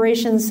 The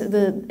corporations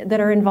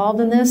that are involved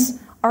in this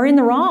are in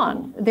the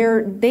wrong.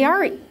 They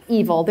are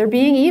evil. They're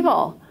being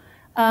evil.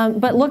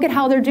 But look at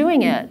how they're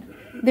doing it.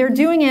 They're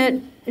doing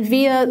it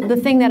via the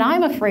thing that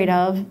I'm afraid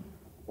of,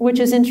 which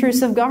is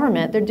intrusive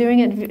government. They're doing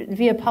it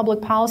via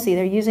public policy.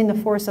 They're using the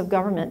force of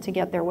government to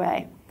get their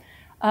way.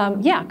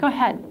 Yeah, go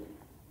ahead.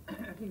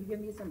 Can you give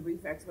me some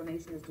brief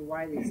explanation as to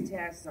why these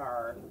tests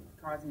are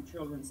causing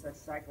children such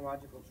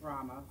psychological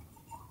trauma?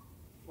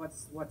 What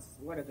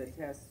are the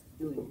tests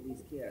doing to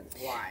these kids?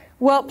 Why?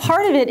 Well,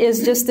 part of it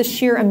is just the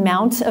sheer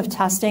amount of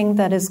testing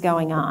that is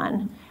going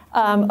on.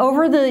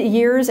 Over the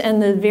years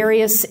and the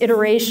various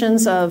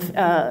iterations of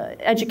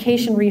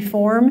education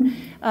reform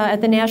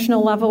at the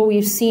national level,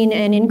 we've seen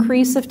an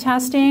increase of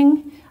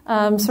testing,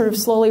 sort of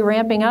slowly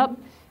ramping up.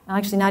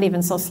 Actually, not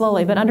even so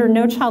slowly, but under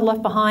No Child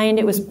Left Behind,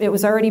 it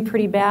was already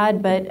pretty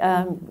bad, but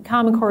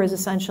Common Core is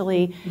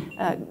essentially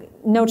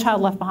No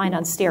Child Left Behind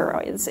on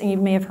steroids. And you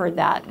may have heard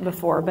that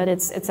before, but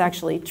it's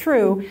actually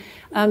true.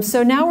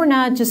 So now we're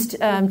not just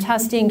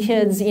testing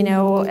kids,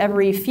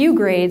 every few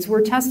grades.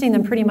 We're testing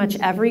them pretty much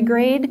every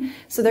grade.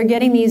 So they're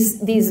getting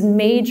these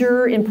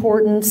major,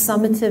 important,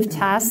 summative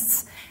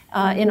tests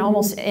in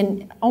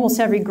almost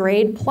every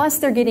grade. Plus,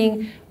 they're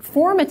getting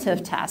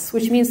formative tests,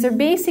 which means they're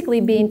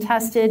basically being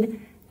tested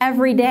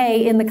every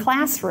day in the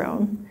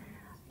classroom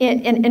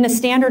in a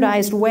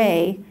standardized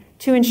way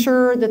to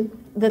ensure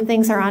that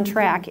things are on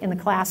track in the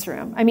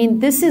classroom. I mean,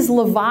 this is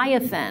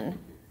Leviathan.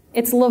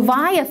 It's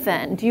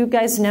Leviathan. Do you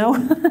guys know?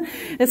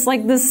 It's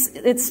like this,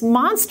 it's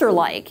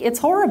monster-like. It's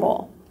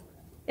horrible.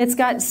 It's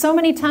got so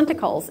many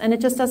tentacles, and it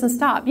just doesn't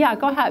stop. Yeah,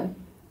 go ahead.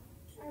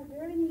 Are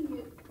there any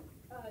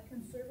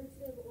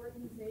conservative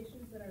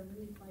organizations that are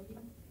really fighting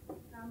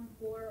Common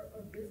Core,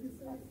 or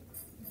businesses,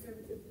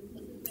 conservative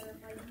businesses that are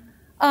fighting?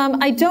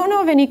 I don't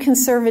know of any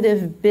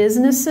conservative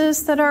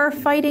businesses that are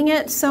fighting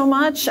it so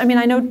much. I mean,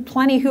 I know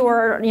plenty who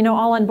are,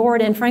 all on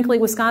board. And frankly,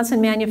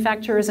 Wisconsin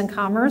Manufacturers and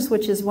Commerce,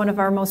 which is one of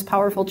our most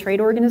powerful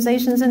trade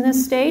organizations in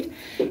this state,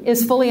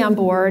 is fully on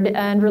board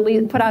and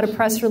put out a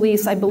press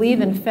release, I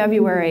believe, in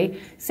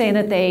February, saying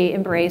that they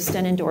embraced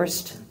and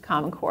endorsed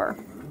Common Core.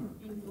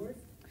 Endorsed?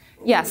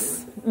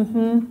 Yes.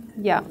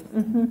 Mm-hmm. Yeah.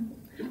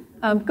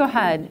 Mm-hmm. Go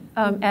ahead,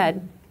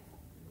 Ed.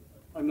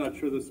 I'm not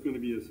sure this is going to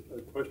be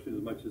a question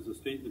as much as a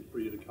statement for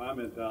you to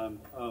comment on.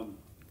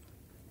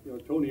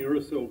 Tony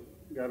Urso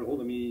got a hold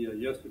of me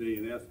yesterday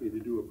and asked me to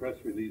do a press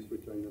release,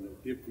 which I'm going to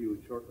give to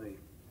you shortly.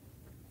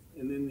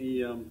 And in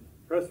the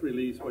press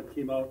release, what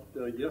came out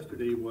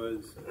yesterday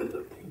was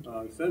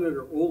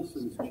Senator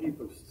Olson's chief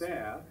of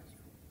staff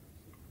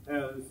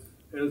has,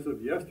 as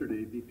of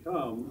yesterday,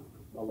 become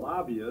a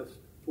lobbyist,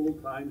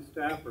 full-time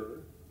staffer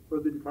for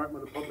the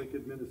Department of Public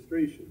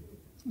Administration.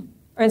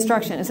 Or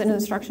instruction. Is it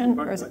instruction?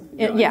 Or is it,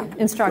 yeah,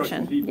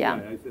 instruction. Yeah.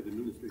 I said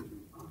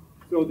administration.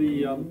 So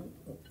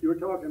you were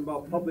talking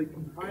about public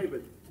and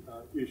private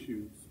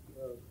issues.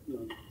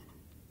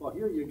 Well,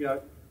 here you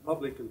got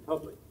public and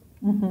public.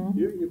 Mm-hmm.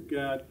 Here you've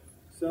got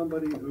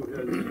somebody who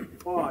has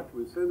fought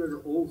with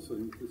Senator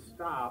Olson to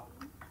stop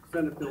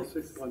Senate Bill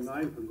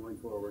 619 from going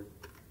forward,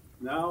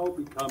 now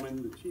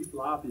becoming the chief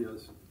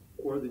lobbyist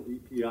for the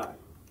DPI.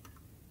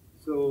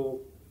 So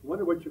I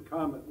wonder what your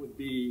comment would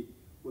be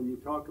when you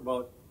talk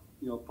about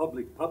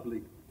public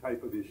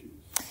type of issues.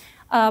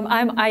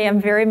 I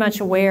am very much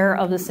aware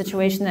of the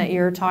situation that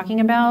you're talking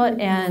about,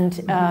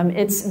 and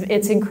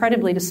it's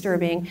incredibly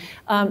disturbing.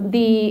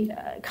 The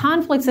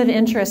conflicts of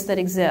interest that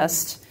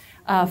exist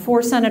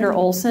for Senator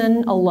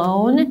Olson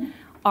alone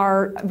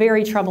are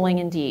very troubling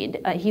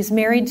indeed. He's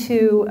married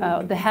to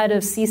the head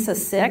of CISA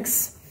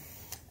 6,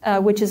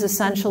 which is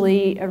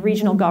essentially a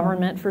regional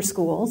government for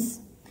schools.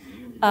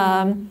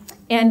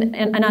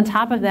 And on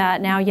top of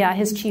that, now,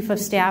 his chief of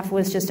staff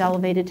was just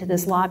elevated to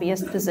this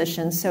lobbyist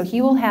position. So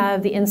he will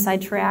have the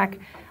inside track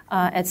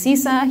at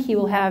CISA. He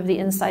will have the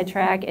inside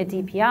track at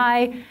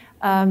DPI.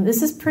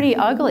 This is pretty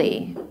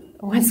ugly,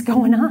 what's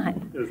going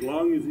on. As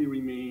long as he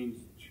remains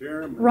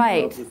chairman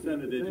right. of the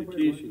Senate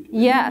Education Committee,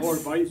 yes. or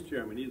vice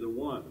chairman, either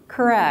one.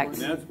 Correct.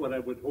 And that's what I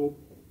would hope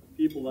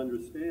people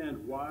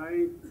understand,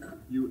 why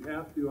you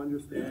have to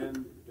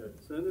understand that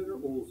Senator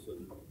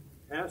Olson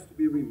has to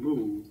be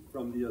removed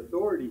from the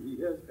authority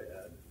he has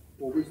had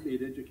over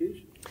state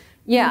education.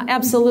 Yeah,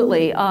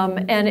 absolutely.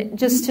 And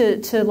just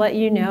to let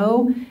you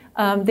know,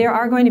 there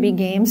are going to be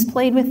games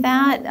played with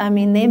that. I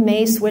mean, they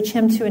may switch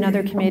him to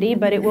another committee,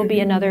 but it will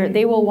be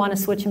they will want to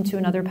switch him to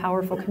another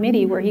powerful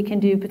committee where he can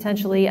do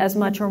potentially as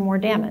much or more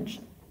damage.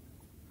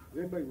 Is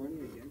anybody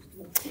running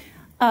against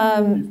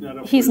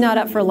him? He's not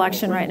up for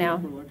election right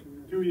now.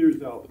 2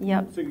 years out.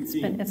 Yep,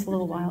 it's a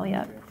little while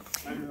yet.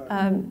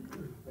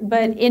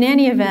 But in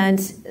any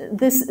event,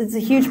 this is a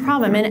huge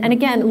problem. And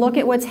again, look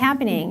at what's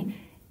happening.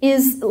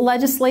 Is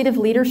legislative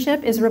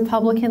leadership, is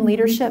Republican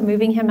leadership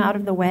moving him out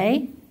of the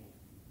way?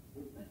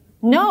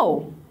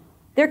 No.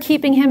 They're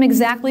keeping him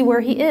exactly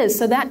where he is.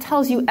 So that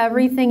tells you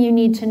everything you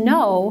need to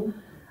know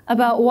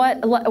about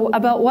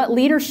what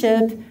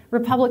leadership,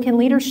 Republican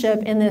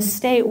leadership in this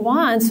state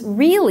wants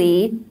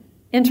really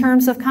in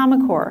terms of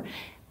Common Core.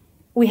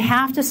 We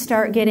have to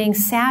start getting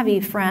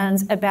savvy,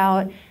 friends,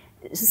 about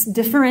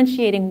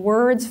differentiating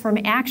words from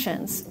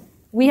actions.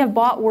 We have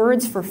bought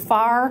words for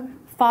far,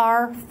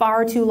 far,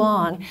 far too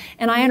long.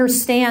 And I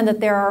understand that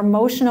there are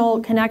emotional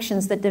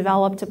connections that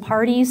develop to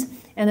parties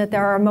and that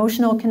there are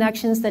emotional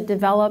connections that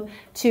develop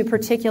to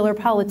particular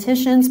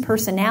politicians,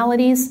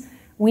 personalities.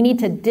 We need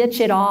to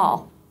ditch it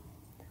all.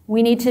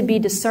 We need to be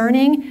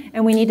discerning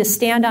and we need to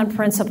stand on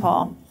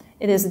principle.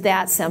 It is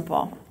that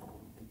simple.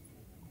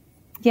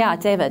 Yeah,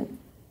 David.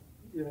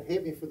 You're going to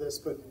hate me for this,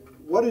 but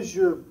what is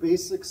your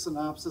basic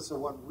synopsis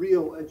of what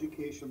real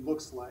education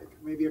looks like?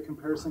 Maybe a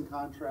comparison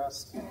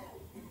contrast.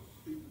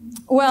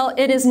 Well,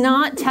 it is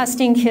not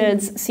testing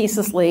kids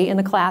ceaselessly in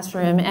the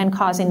classroom and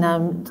causing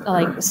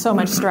them so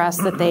much stress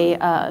that they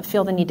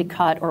feel the need to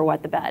cut or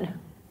wet the bed.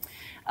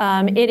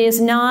 It is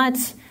not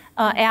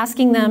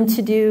asking them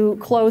to do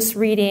close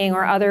reading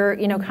or other,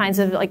 kinds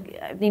of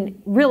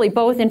really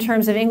both in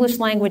terms of English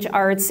language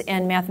arts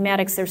and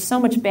mathematics. There's so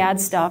much bad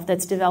stuff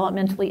that's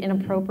developmentally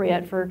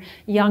inappropriate for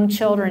young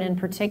children in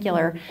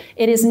particular.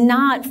 It is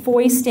not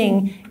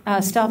foisting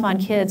stuff on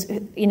kids,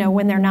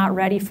 when they're not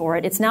ready for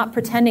it. It's not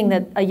pretending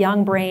that a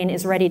young brain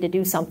is ready to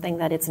do something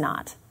that it's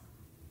not.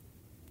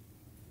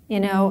 You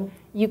know,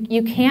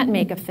 you can't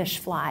make a fish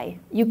fly.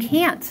 You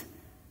can't.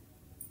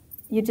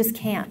 You just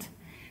can't.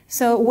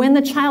 So when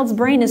the child's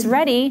brain is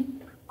ready,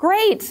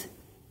 great.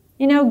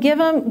 You know, give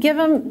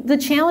them the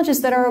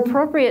challenges that are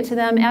appropriate to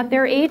them at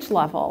their age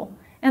level.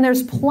 And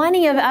there's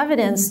plenty of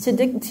evidence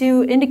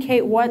to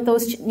indicate what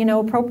those, you know,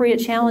 appropriate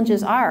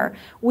challenges are.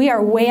 We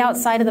are way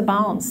outside of the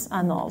bounds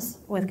on those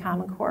with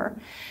Common Core.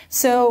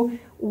 So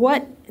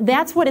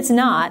that's what it's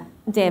not,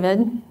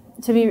 David,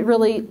 to be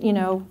really, you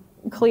know,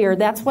 clear.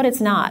 That's what it's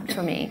not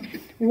for me.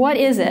 What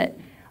is it?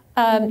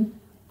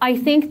 I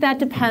think that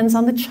depends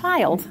on the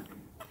child.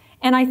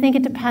 And I think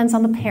it depends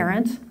on the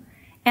parent.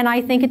 And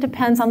I think it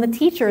depends on the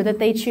teacher that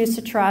they choose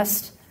to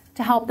trust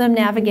to help them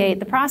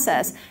navigate the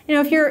process. You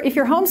know, if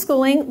you're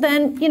homeschooling,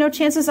 then, you know,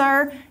 chances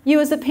are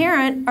you as a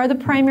parent are the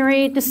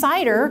primary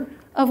decider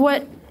of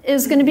what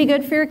is going to be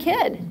good for your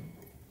kid.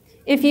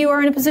 If you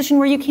are in a position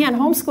where you can't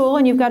homeschool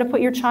and you've got to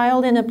put your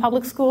child in a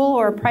public school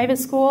or a private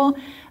school,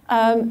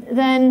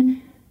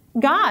 then,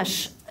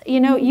 gosh, you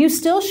know, you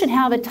still should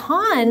have a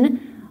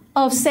ton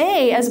of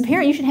say as a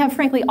parent. You should have,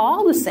 frankly,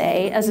 all the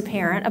say as a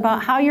parent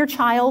about how your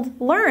child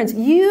learns.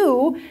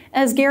 You,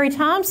 as Gary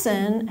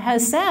Thompson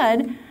has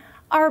said,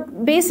 are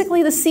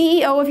basically the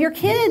CEO of your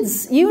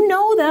kids. You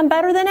know them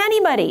better than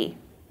anybody.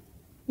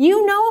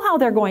 You know how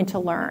they're going to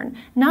learn.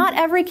 Not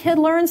every kid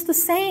learns the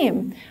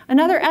same.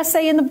 Another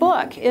essay in the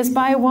book is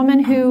by a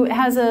woman who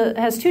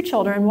has 2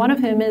 children. One of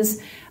whom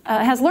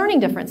has learning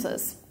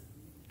differences.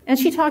 And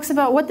she talks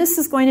about what this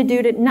is going to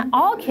do to not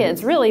all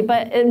kids, really,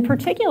 but in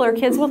particular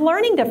kids with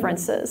learning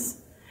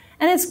differences.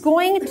 And it's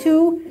going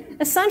to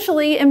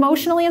essentially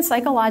emotionally and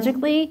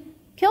psychologically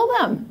kill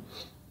them.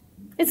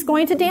 It's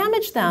going to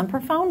damage them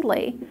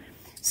profoundly.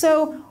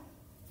 So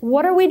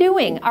what are we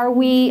doing? Are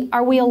we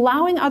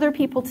allowing other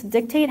people to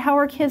dictate how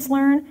our kids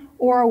learn?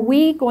 Or are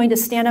we going to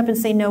stand up and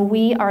say, no,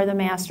 we are the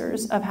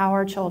masters of how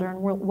our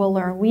children will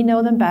learn. We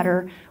know them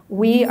better.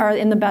 We are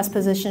in the best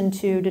position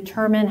to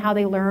determine how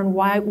they learn,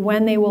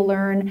 when they will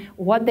learn,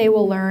 what they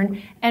will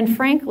learn, and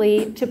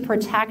frankly, to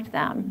protect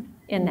them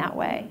in that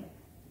way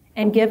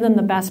and give them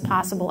the best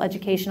possible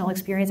educational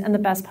experience and the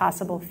best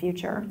possible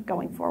future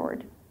going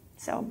forward.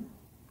 So.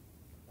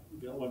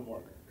 One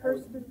more.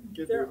 Kirsten,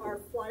 there are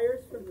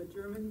flyers from the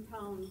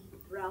Germantown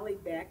rally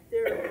back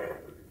there.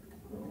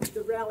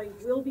 The rally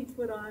will be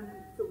put on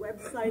the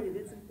website. It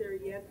isn't there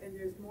yet, and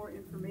there's more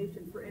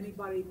information for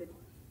anybody that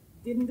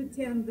didn't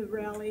attend the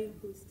rally,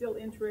 who's still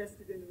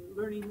interested in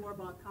learning more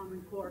about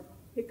Common Core.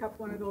 Pick up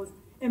one of those,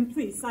 and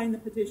please sign the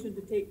petition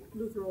to take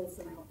Luther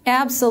Olson out.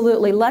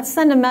 Absolutely. Let's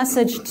send a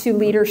message to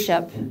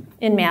leadership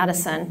in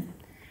Madison.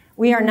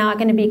 We are not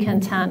going to be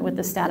content with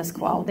the status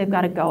quo. They've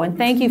got to go. And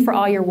thank you for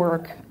all your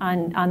work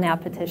on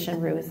that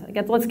petition, Ruth.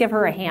 Let's give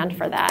her a hand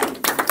for that.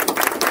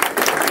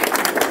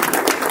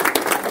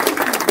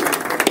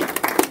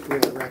 We'll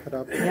wrap it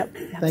up. Yep,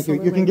 Thank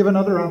you. You can give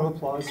another round of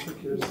applause for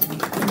Kirsten.